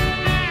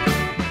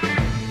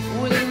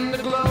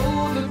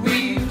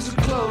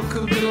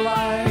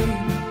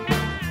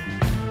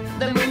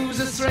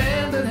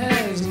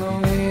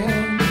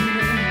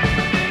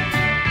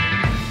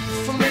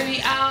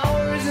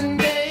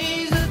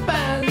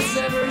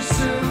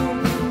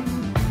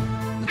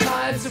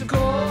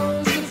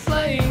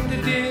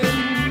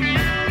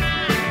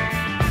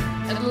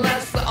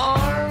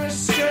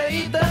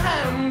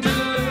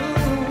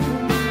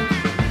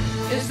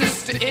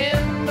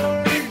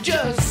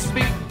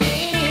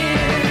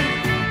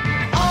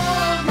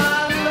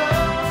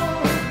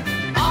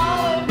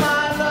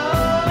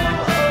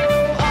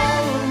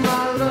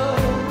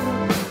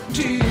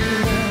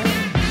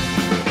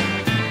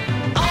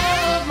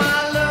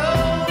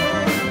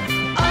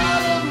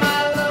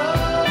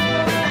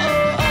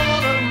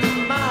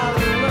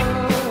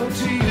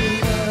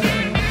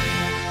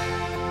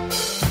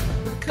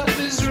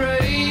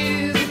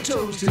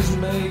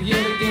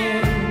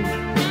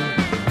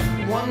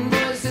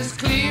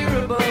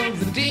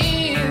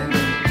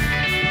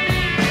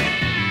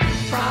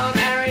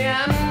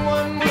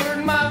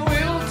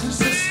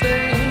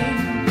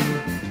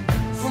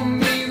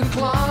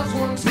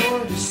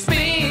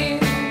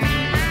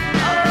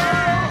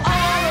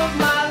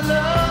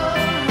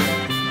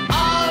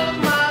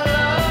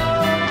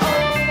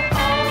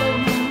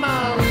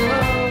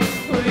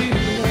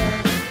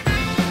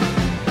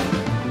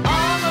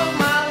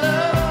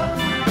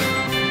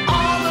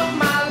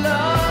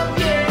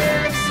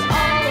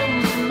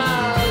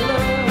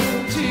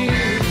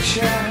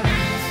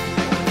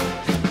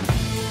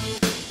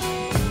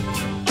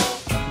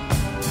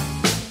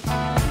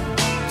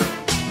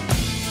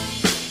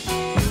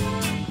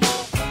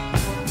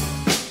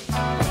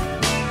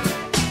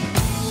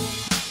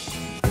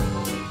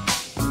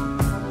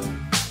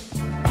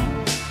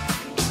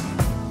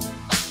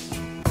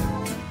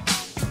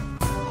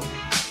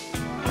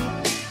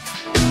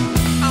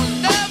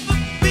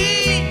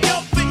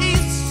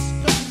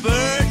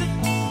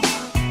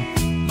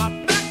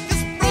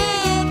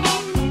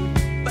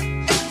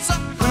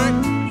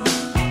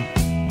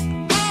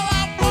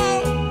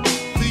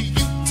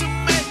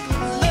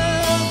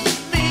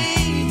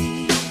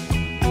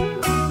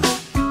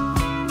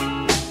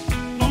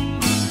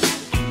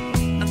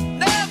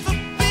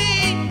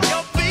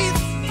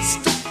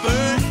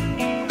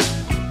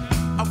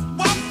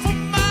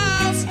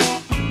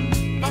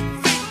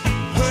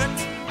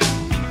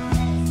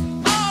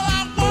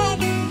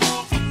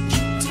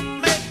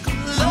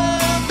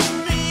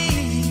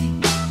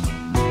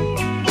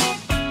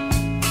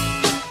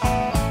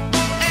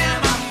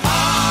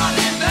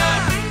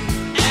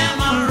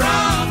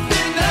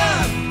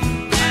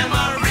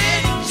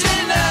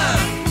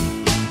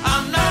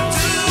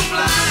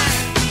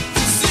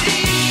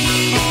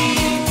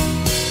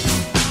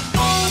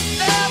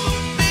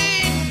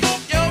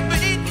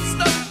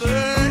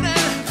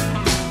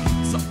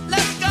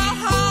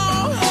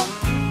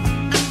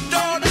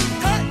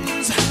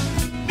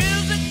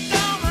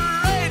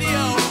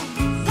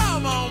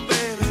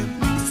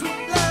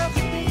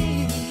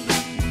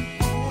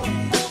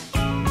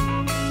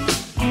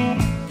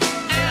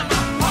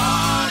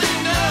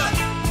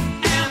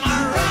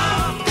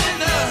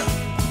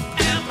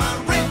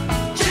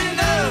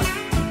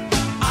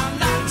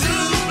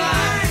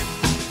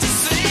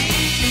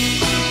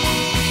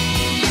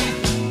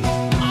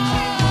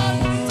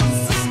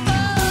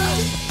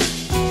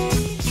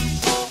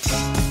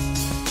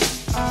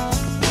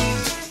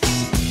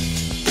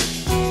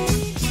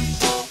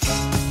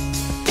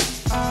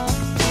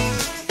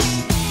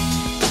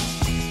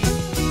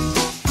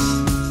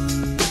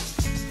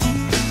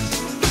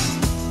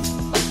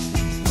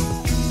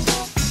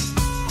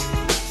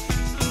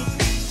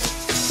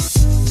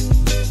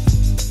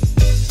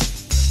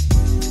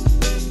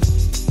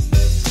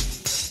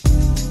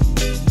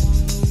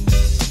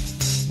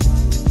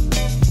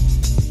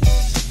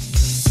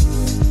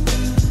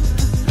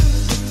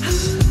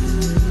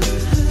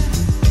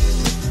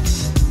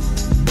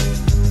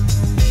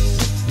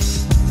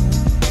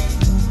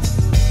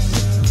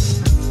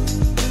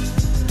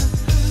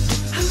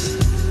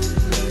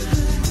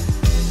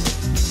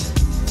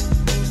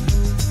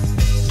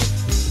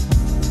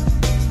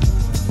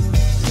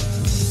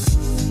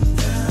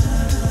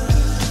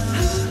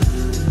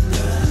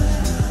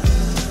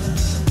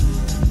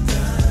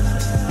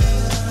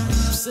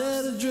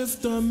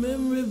 adrift on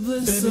memory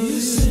bliss. Baby, you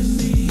send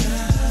me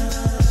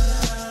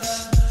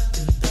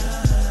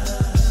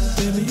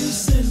baby, you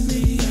send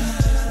me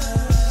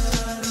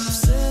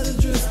set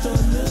adrift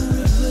on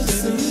memory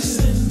bliss. Baby, you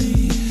send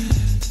me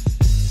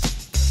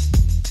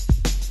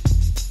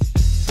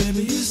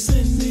baby, you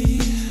send me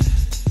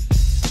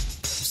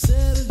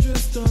set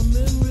adrift on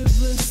memory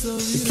bliss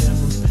of you. The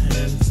camera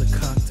pans a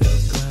cocktail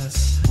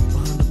glass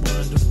behind a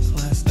blind of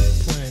plastic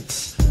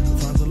plants.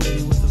 Finds a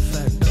lady with a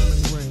fat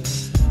diamond ring.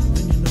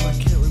 Then you know I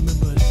can't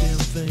remember a damn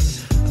thing. I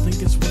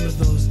think it's one of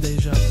those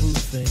deja vu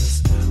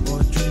things,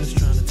 or a dream is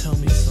trying to tell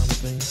me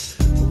something.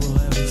 But will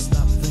I ever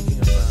stop thinking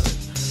about it?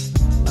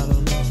 I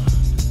don't know.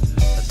 I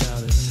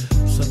doubt it.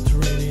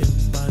 Subterranean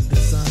by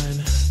design.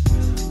 I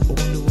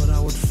wonder what I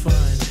would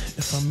find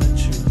if I met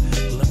you.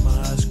 Let my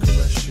eyes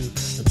caress you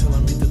until I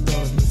meet the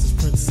thought of Mrs.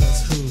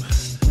 Princess who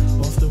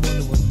often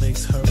wonder what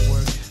makes her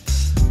work.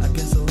 I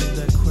guess I'll leave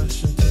that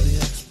question to the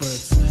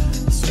experts,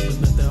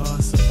 assuming that there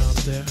are some out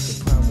there.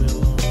 They're probably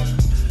alone,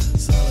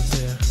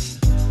 solitaire.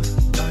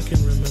 I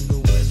can remember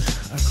when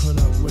I caught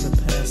up with a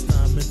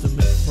pastime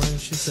intimate friend.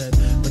 She said,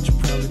 but you're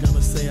probably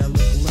gonna say I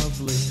look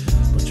lovely,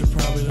 but you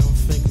probably don't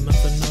think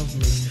nothing of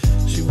me.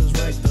 She was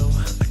right though,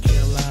 I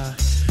can't lie.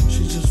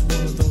 She's just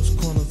one of those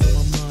corners of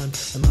my mind,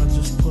 and I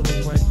just put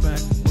it right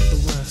back with the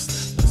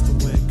rest. That's the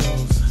way it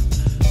goes.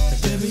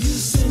 Like, baby, you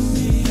send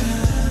me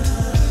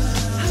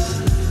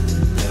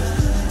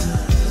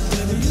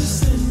baby, you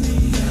send me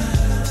baby,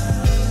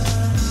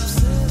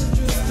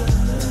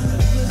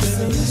 you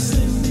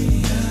send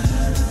me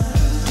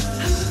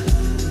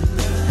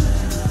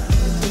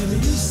baby,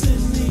 you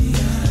send me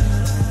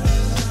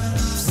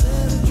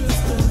set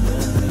adrift on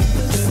memory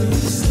bliss. Baby,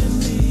 you send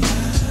me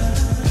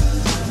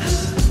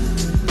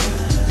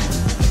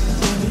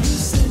baby,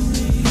 you send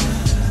me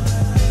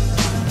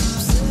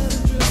set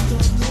adrift on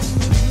memory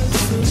bliss.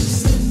 Baby, you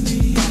send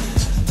me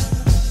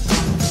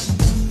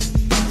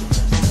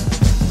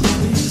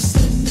baby, you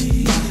send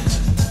me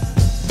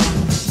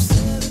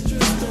set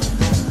adrift on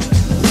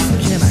memory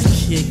bliss. Can I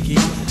kick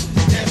it?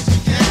 Yes, you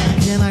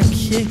can. Can I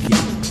kick it?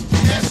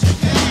 Yes, you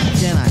can.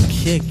 Can I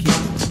kick it?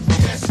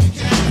 Yes, you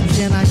can.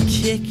 Can I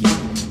kick it?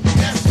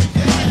 Yes, you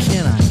can.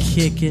 Can I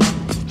kick it?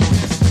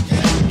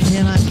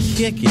 Can I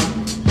kick it?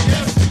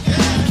 Yes, you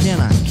can. Can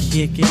I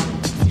kick it?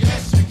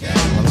 Yes, you can.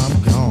 Well, I'm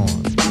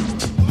gone.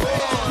 Go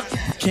on.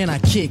 Can I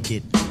kick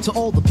it? To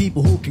all the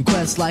people who can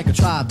quest like a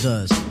tribe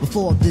does.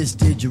 Before this,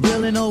 did you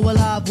really know what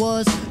live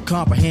was?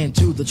 Comprehend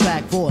to the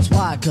track force,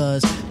 why?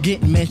 Cause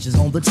getting mentions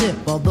on the tip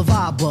of the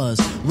vibe buzz.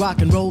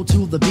 Rock and roll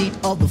to the beat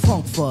of the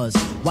funk fuzz.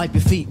 Wipe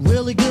your feet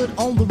really good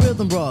on the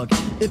rhythm rug.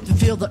 If you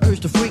feel the urge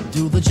to freak,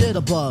 do the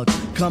jitterbug.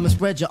 Come and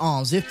spread your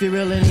arms if you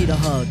really need a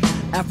hug.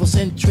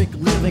 Afrocentric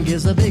living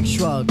is a big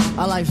shrug.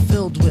 A life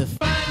filled with,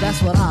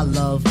 that's what I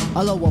love.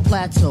 A lower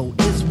plateau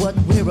is what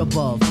we're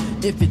above.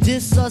 If you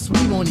diss us,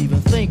 we won't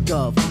even think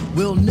of.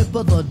 We'll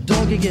nipper the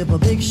dog and give a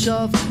big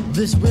shove.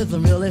 This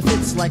rhythm really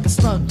fits like a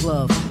snug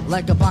glove.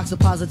 Like a box of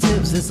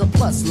positives, it's a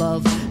plus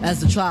love. As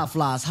the tribe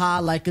flies high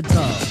like a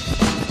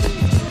dove.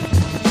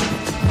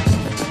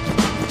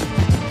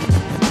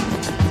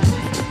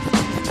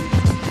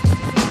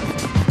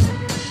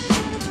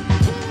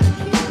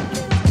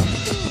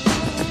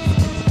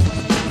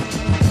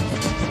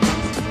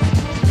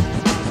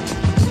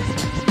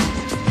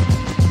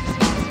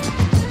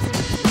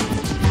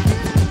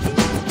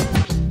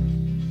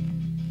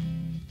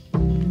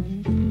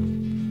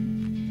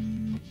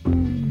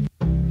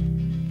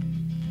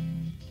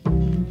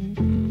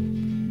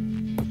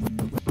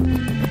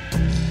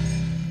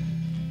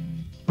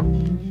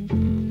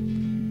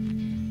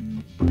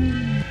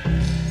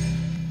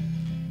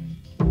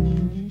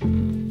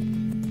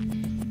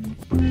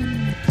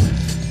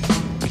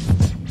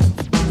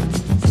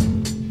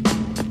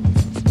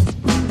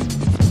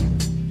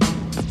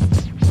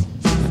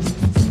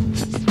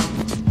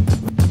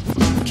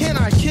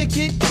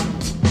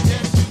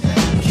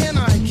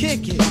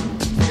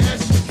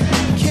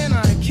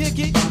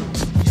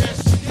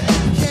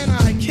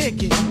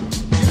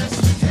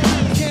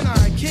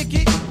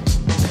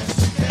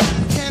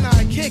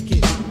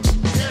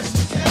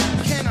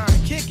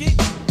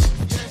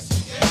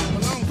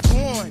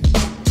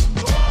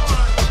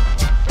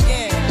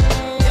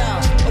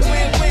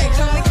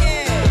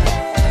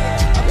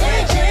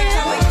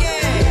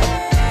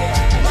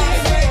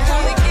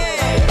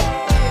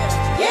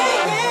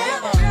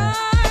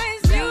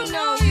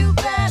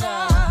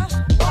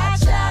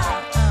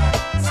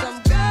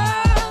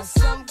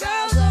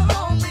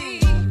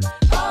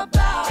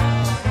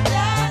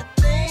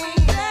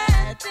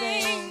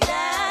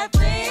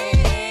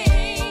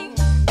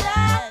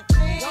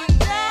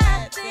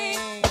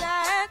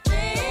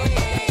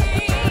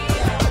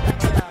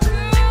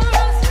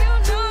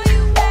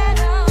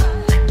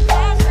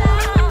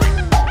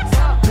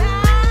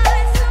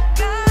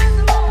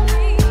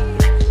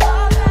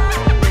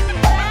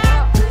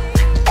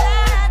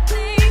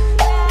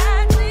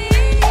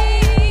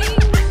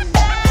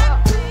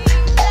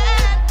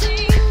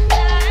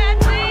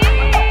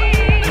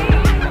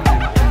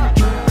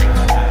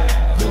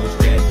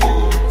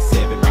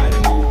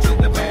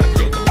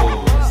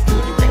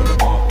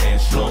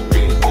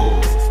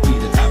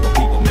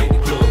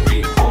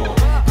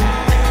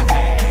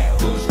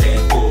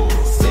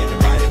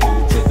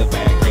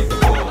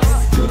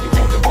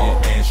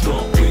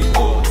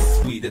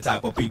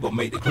 type of people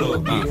make the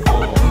club get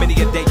full. Many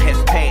a day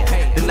has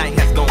passed, the night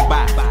has gone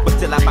by, but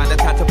still I find the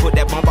time to put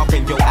that bomb off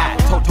in your eye.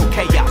 Total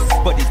chaos,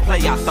 but these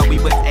playoffs thought we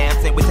was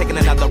absent. We're taking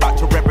another route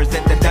to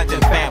represent the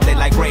Dungeon family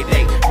like Great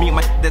Day. Me and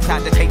my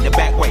decide to take the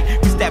back way.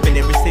 We stabbing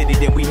every city,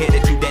 then we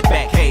headed to that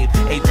back cave.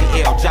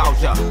 ATL,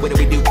 Georgia, what do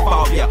we do?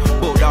 Fall ya,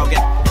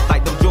 bulldogging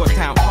like them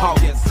Georgetown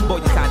Hoggins. Boy,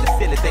 you sound the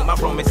silly, think my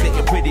room is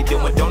sitting pretty,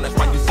 doing donuts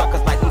while you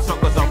suckers like them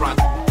suckers around.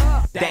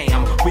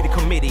 Damn, we the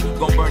committee,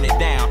 gon' burn it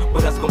down,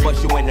 but us gon'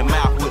 bust you in the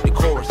mouth with the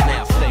chorus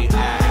now. Say,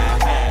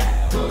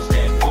 push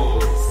that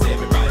force.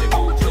 Everybody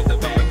move to the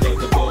back of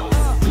the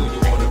bus. Do you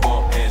wanna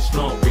bump and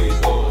slump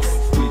with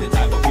us? We the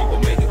type of people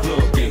make the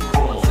club get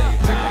crunk. Say,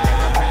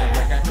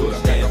 push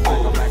that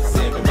force.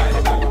 Everybody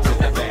move to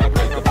the back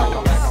of the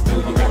bus. Do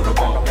you wanna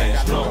bump and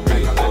slump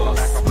with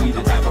us? We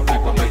the type of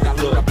people make the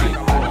club get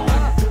crunk.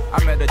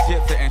 I met a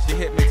gypsy and she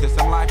hit me to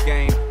some life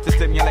game to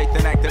stimulate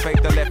and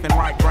activate the left and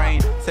right brain.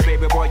 Say,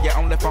 baby boy, you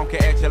only funky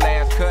at your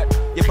last cut.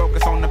 You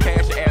focus on the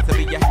past, you ask to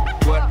be your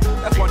what?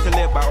 That's one to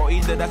live by, or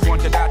either that's one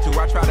to die to.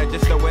 I try to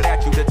just throw it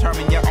at you,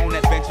 determine your own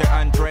adventure,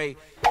 Andre.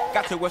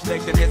 Got to a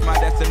station, here's my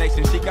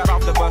destination. She got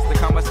off the bus, the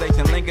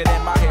conversation lingered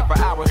in my head for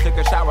hours. Took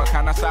a shower,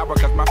 kinda sour,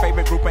 cause my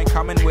favorite group ain't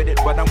coming with it.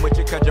 But I'm with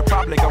you, cause you're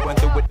probably going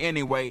through it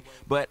anyway.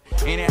 But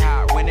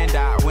anyhow, went and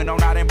died, went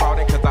on out and bought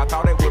it, cause I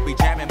thought it would be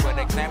jamming. But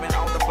examine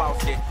all the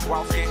flaws,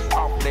 walk it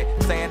awfully,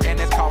 sad and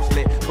it's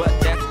costly. But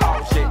that's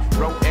all shit,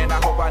 wrote and I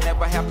hope I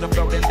never have to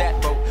float in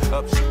that boat.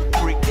 Up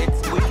creek,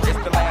 it's sweet,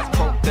 it's the last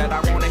quote that I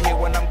wanna hear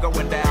when I'm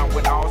going down.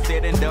 When all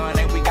said and done,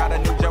 and we got a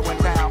new Joe in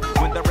town.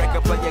 When the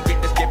record player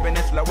get to skipping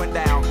and slowing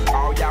down,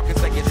 all y'all can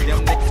say is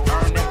them niggas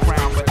earn their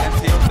crown, but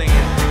until then.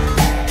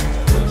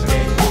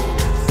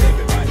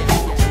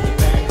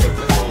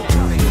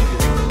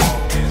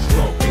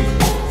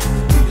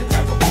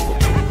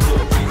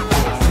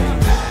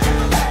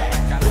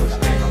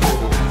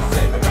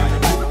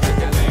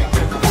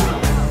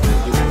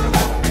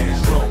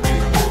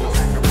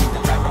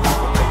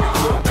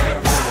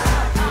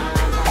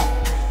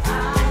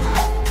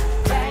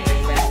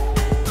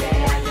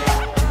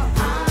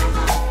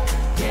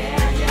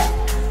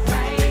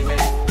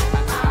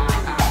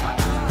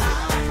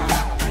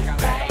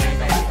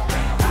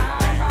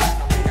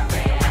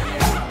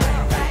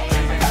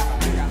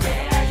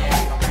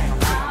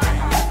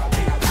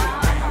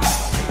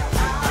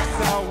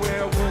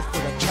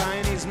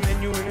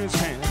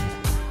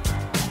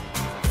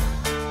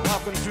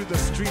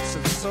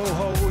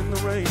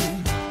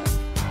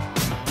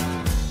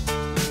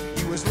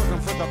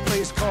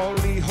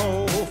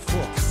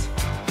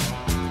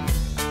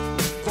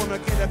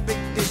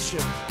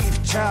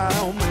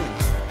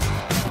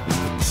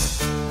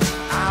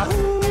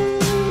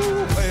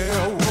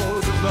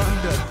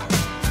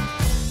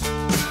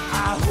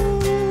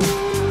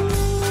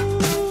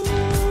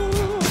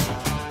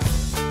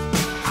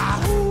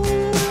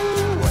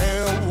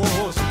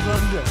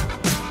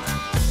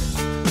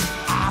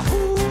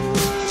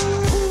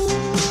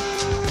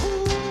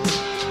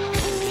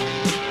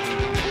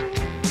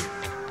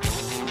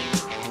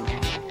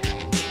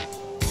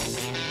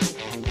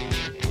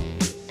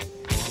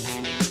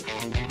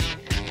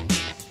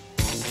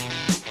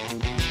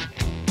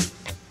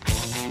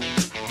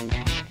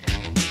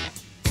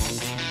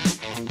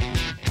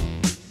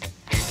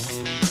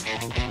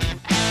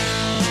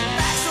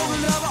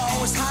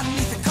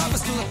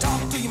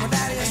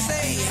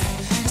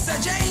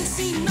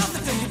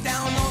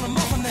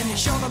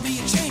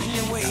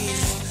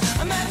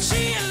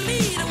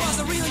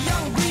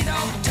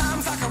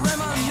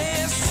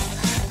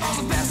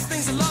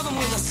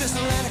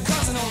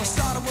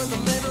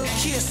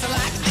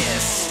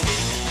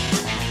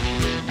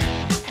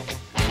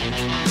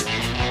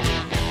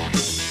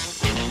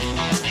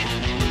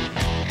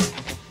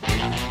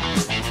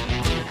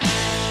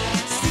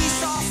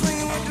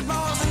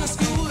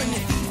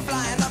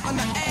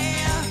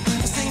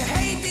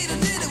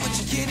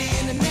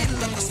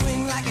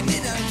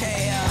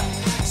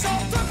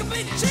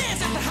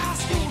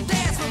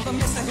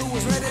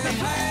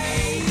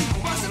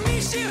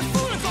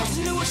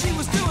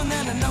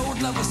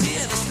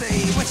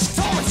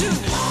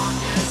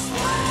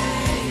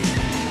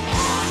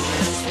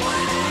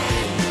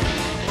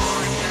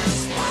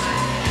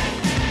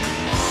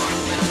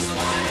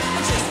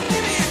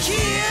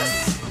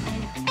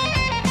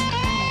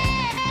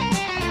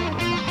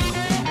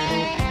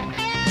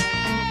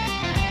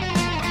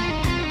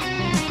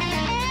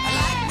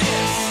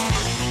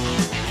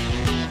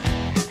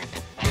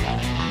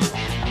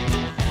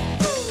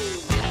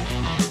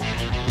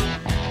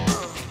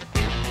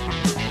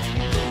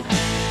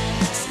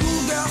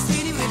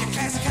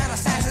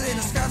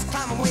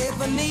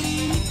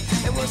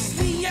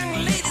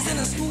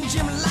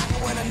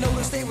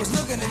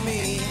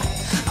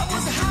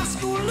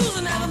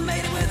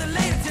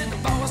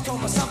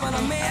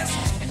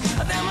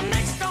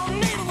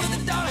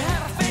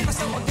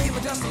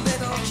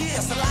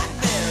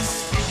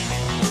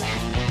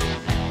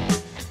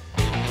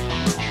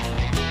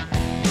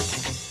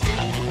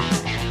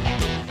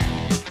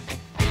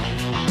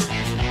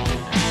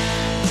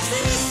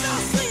 See me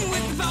start swinging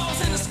with the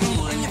balls in the school.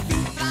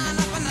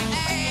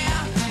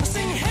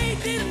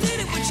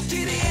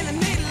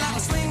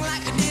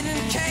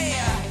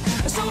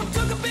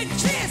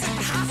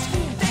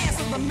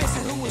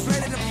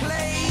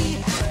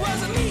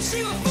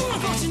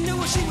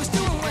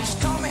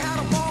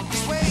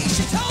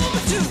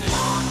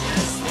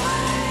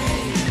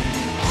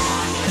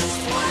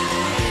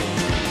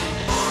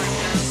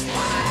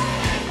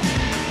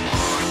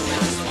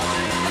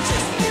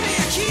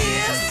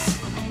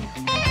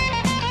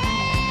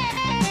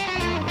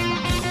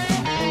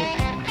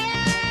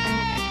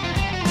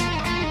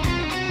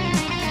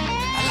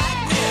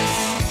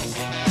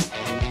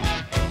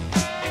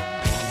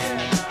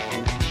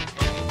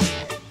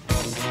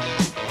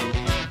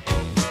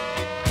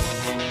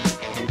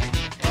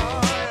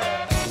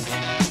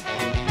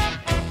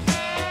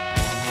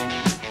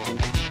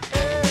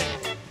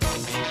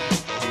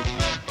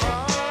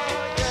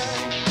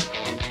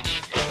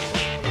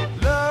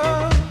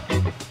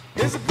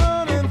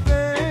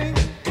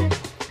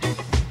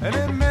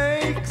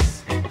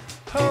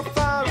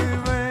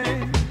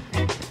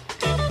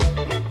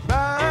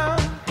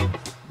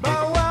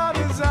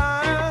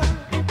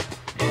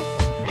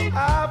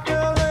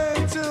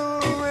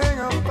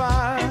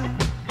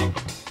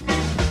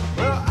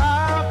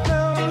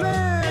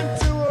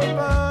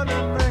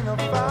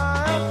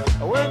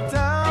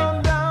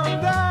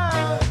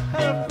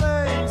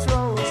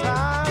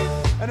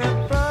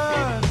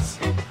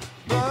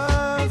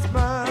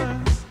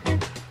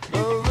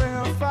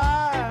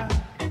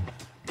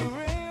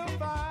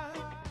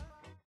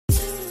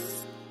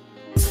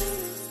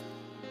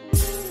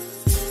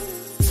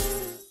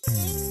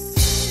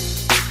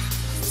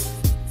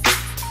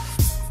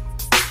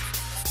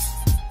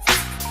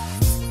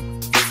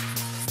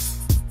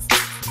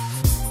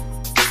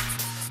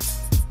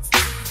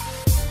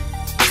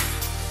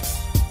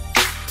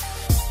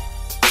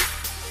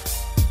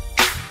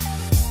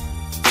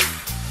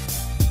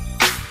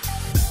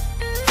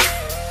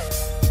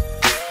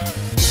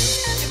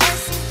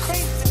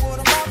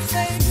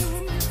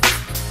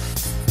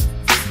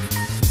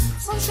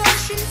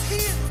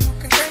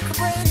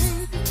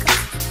 afraid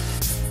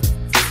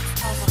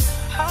of a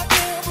hot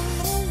air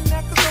balloon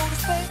that could go to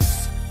space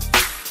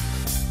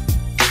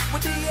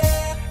with the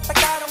air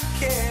like I don't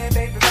care,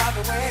 baby, by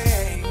the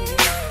way.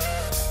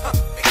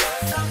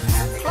 Because I'm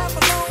happy. Clap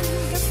along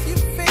if you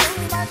feel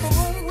like a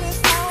room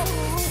without a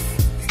roof.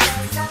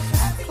 Because I'm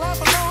happy. Clap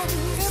along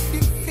if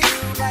you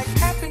feel like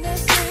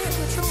happiness is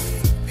the truth.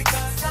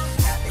 Because I'm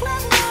happy.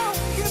 Clap along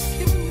if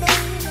you know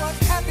what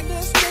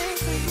happiness is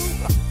to you.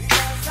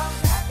 Because I'm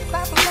happy.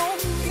 Clap along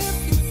if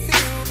you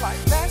feel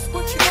like that's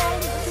what you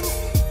want to do.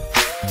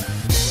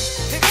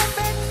 Pick up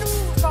that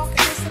news,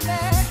 talking this and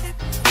that.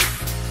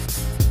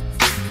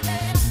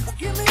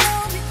 Give me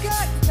all you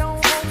got, don't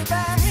hold me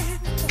back.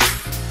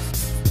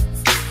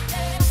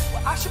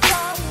 Well, I should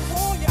probably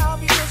warn you, I'll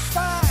be just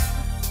fine.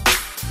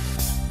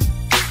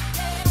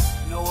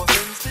 No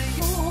offense to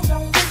you,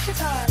 don't waste your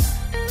time.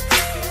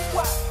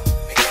 Why?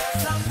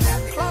 Because I'm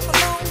happy. Clap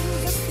along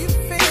if you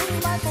feel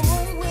like a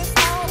room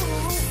without a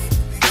roof.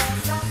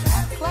 Because I'm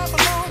happy. Clap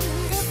along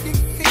if you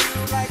feel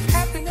like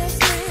happiness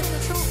is the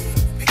truth.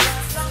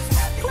 Because I'm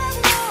happy. Clap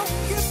along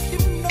if you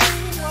know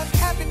what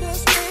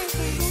happiness is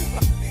to you.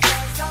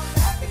 Because I'm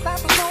happy.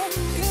 Clap along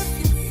if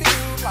you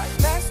feel like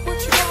that's what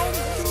you want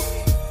to do.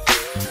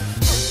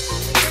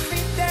 Bring me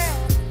down,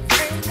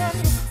 ain't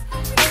nothing.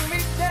 Bring me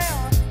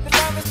down, the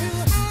love is too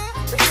high.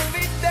 Bring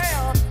me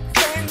down,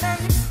 ain't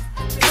nothing.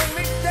 Bring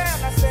me down,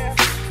 I said.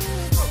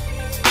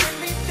 Bring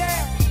me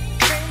down,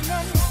 ain't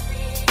nothing.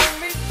 Bring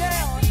me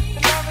down,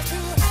 the love is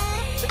too high.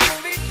 Bring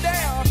me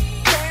down,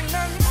 ain't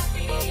nothing.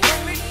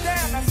 Bring me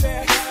down, I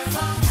said.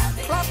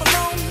 Clap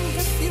along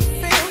if you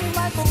feel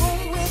like a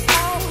room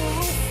without a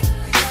roof.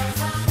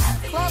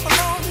 Clap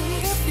along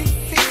if you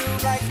feel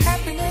like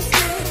happiness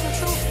is the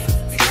truth.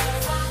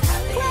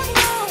 Clap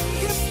along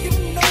if you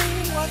know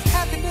what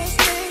happiness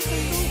is to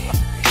you.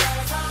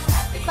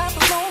 Clap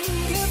along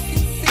if you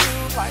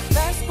feel like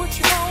that's what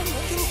you want to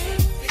do.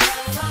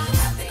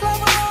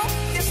 Clap along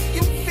if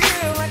you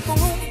feel like a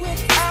room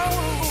without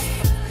a roof.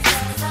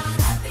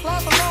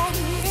 Clap along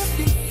if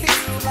you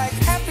feel like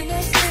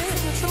happiness is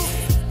the truth.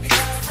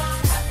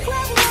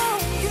 Clap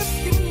along if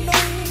you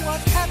know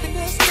what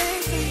happiness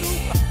is to you.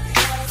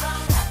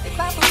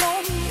 Clap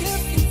along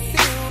if you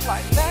feel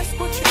like that's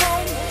what you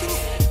want to do.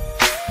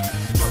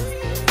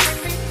 Bring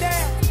me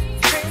down,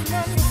 ain't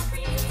nothing.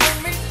 Bring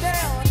me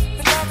down,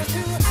 the love is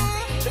too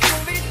high.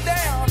 Bring me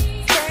down,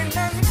 ain't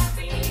nothing.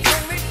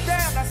 Bring me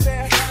down, I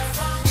said.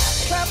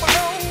 Clap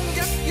along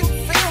if you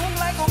feel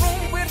like a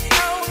room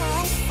without a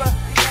roof.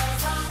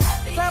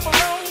 Clap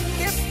along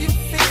if you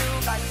feel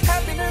like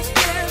happiness is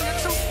the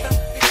truth.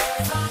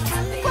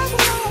 Clap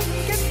along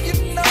if you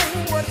know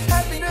what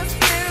happiness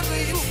is to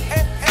you.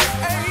 Hey, hey,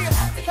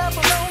 hey. Clap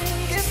along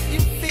if you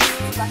feel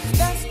like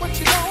that's what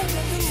you want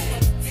to do.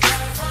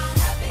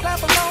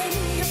 Clap along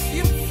if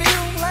you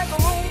feel like a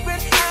room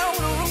without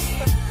a roof.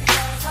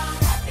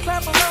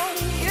 Clap along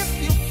if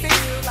you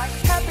feel like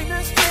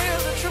happiness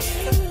is the truth.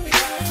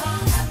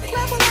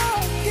 Clap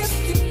along if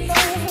you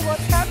know what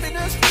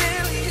happiness is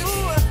to you.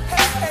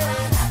 Hey,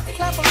 hey.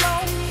 Clap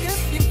along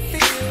if you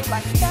feel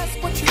like that's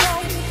what you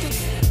want to do.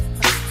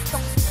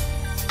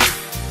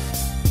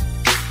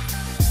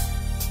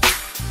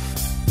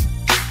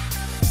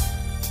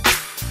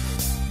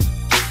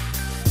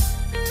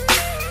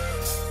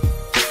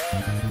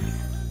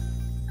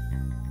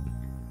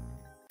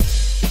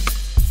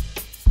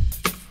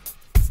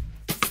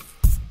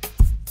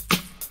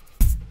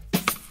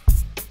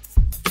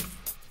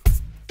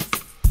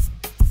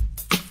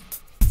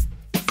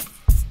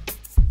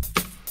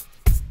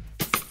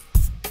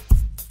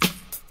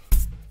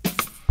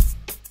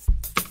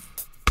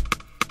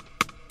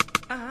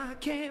 I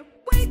can't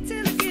wait till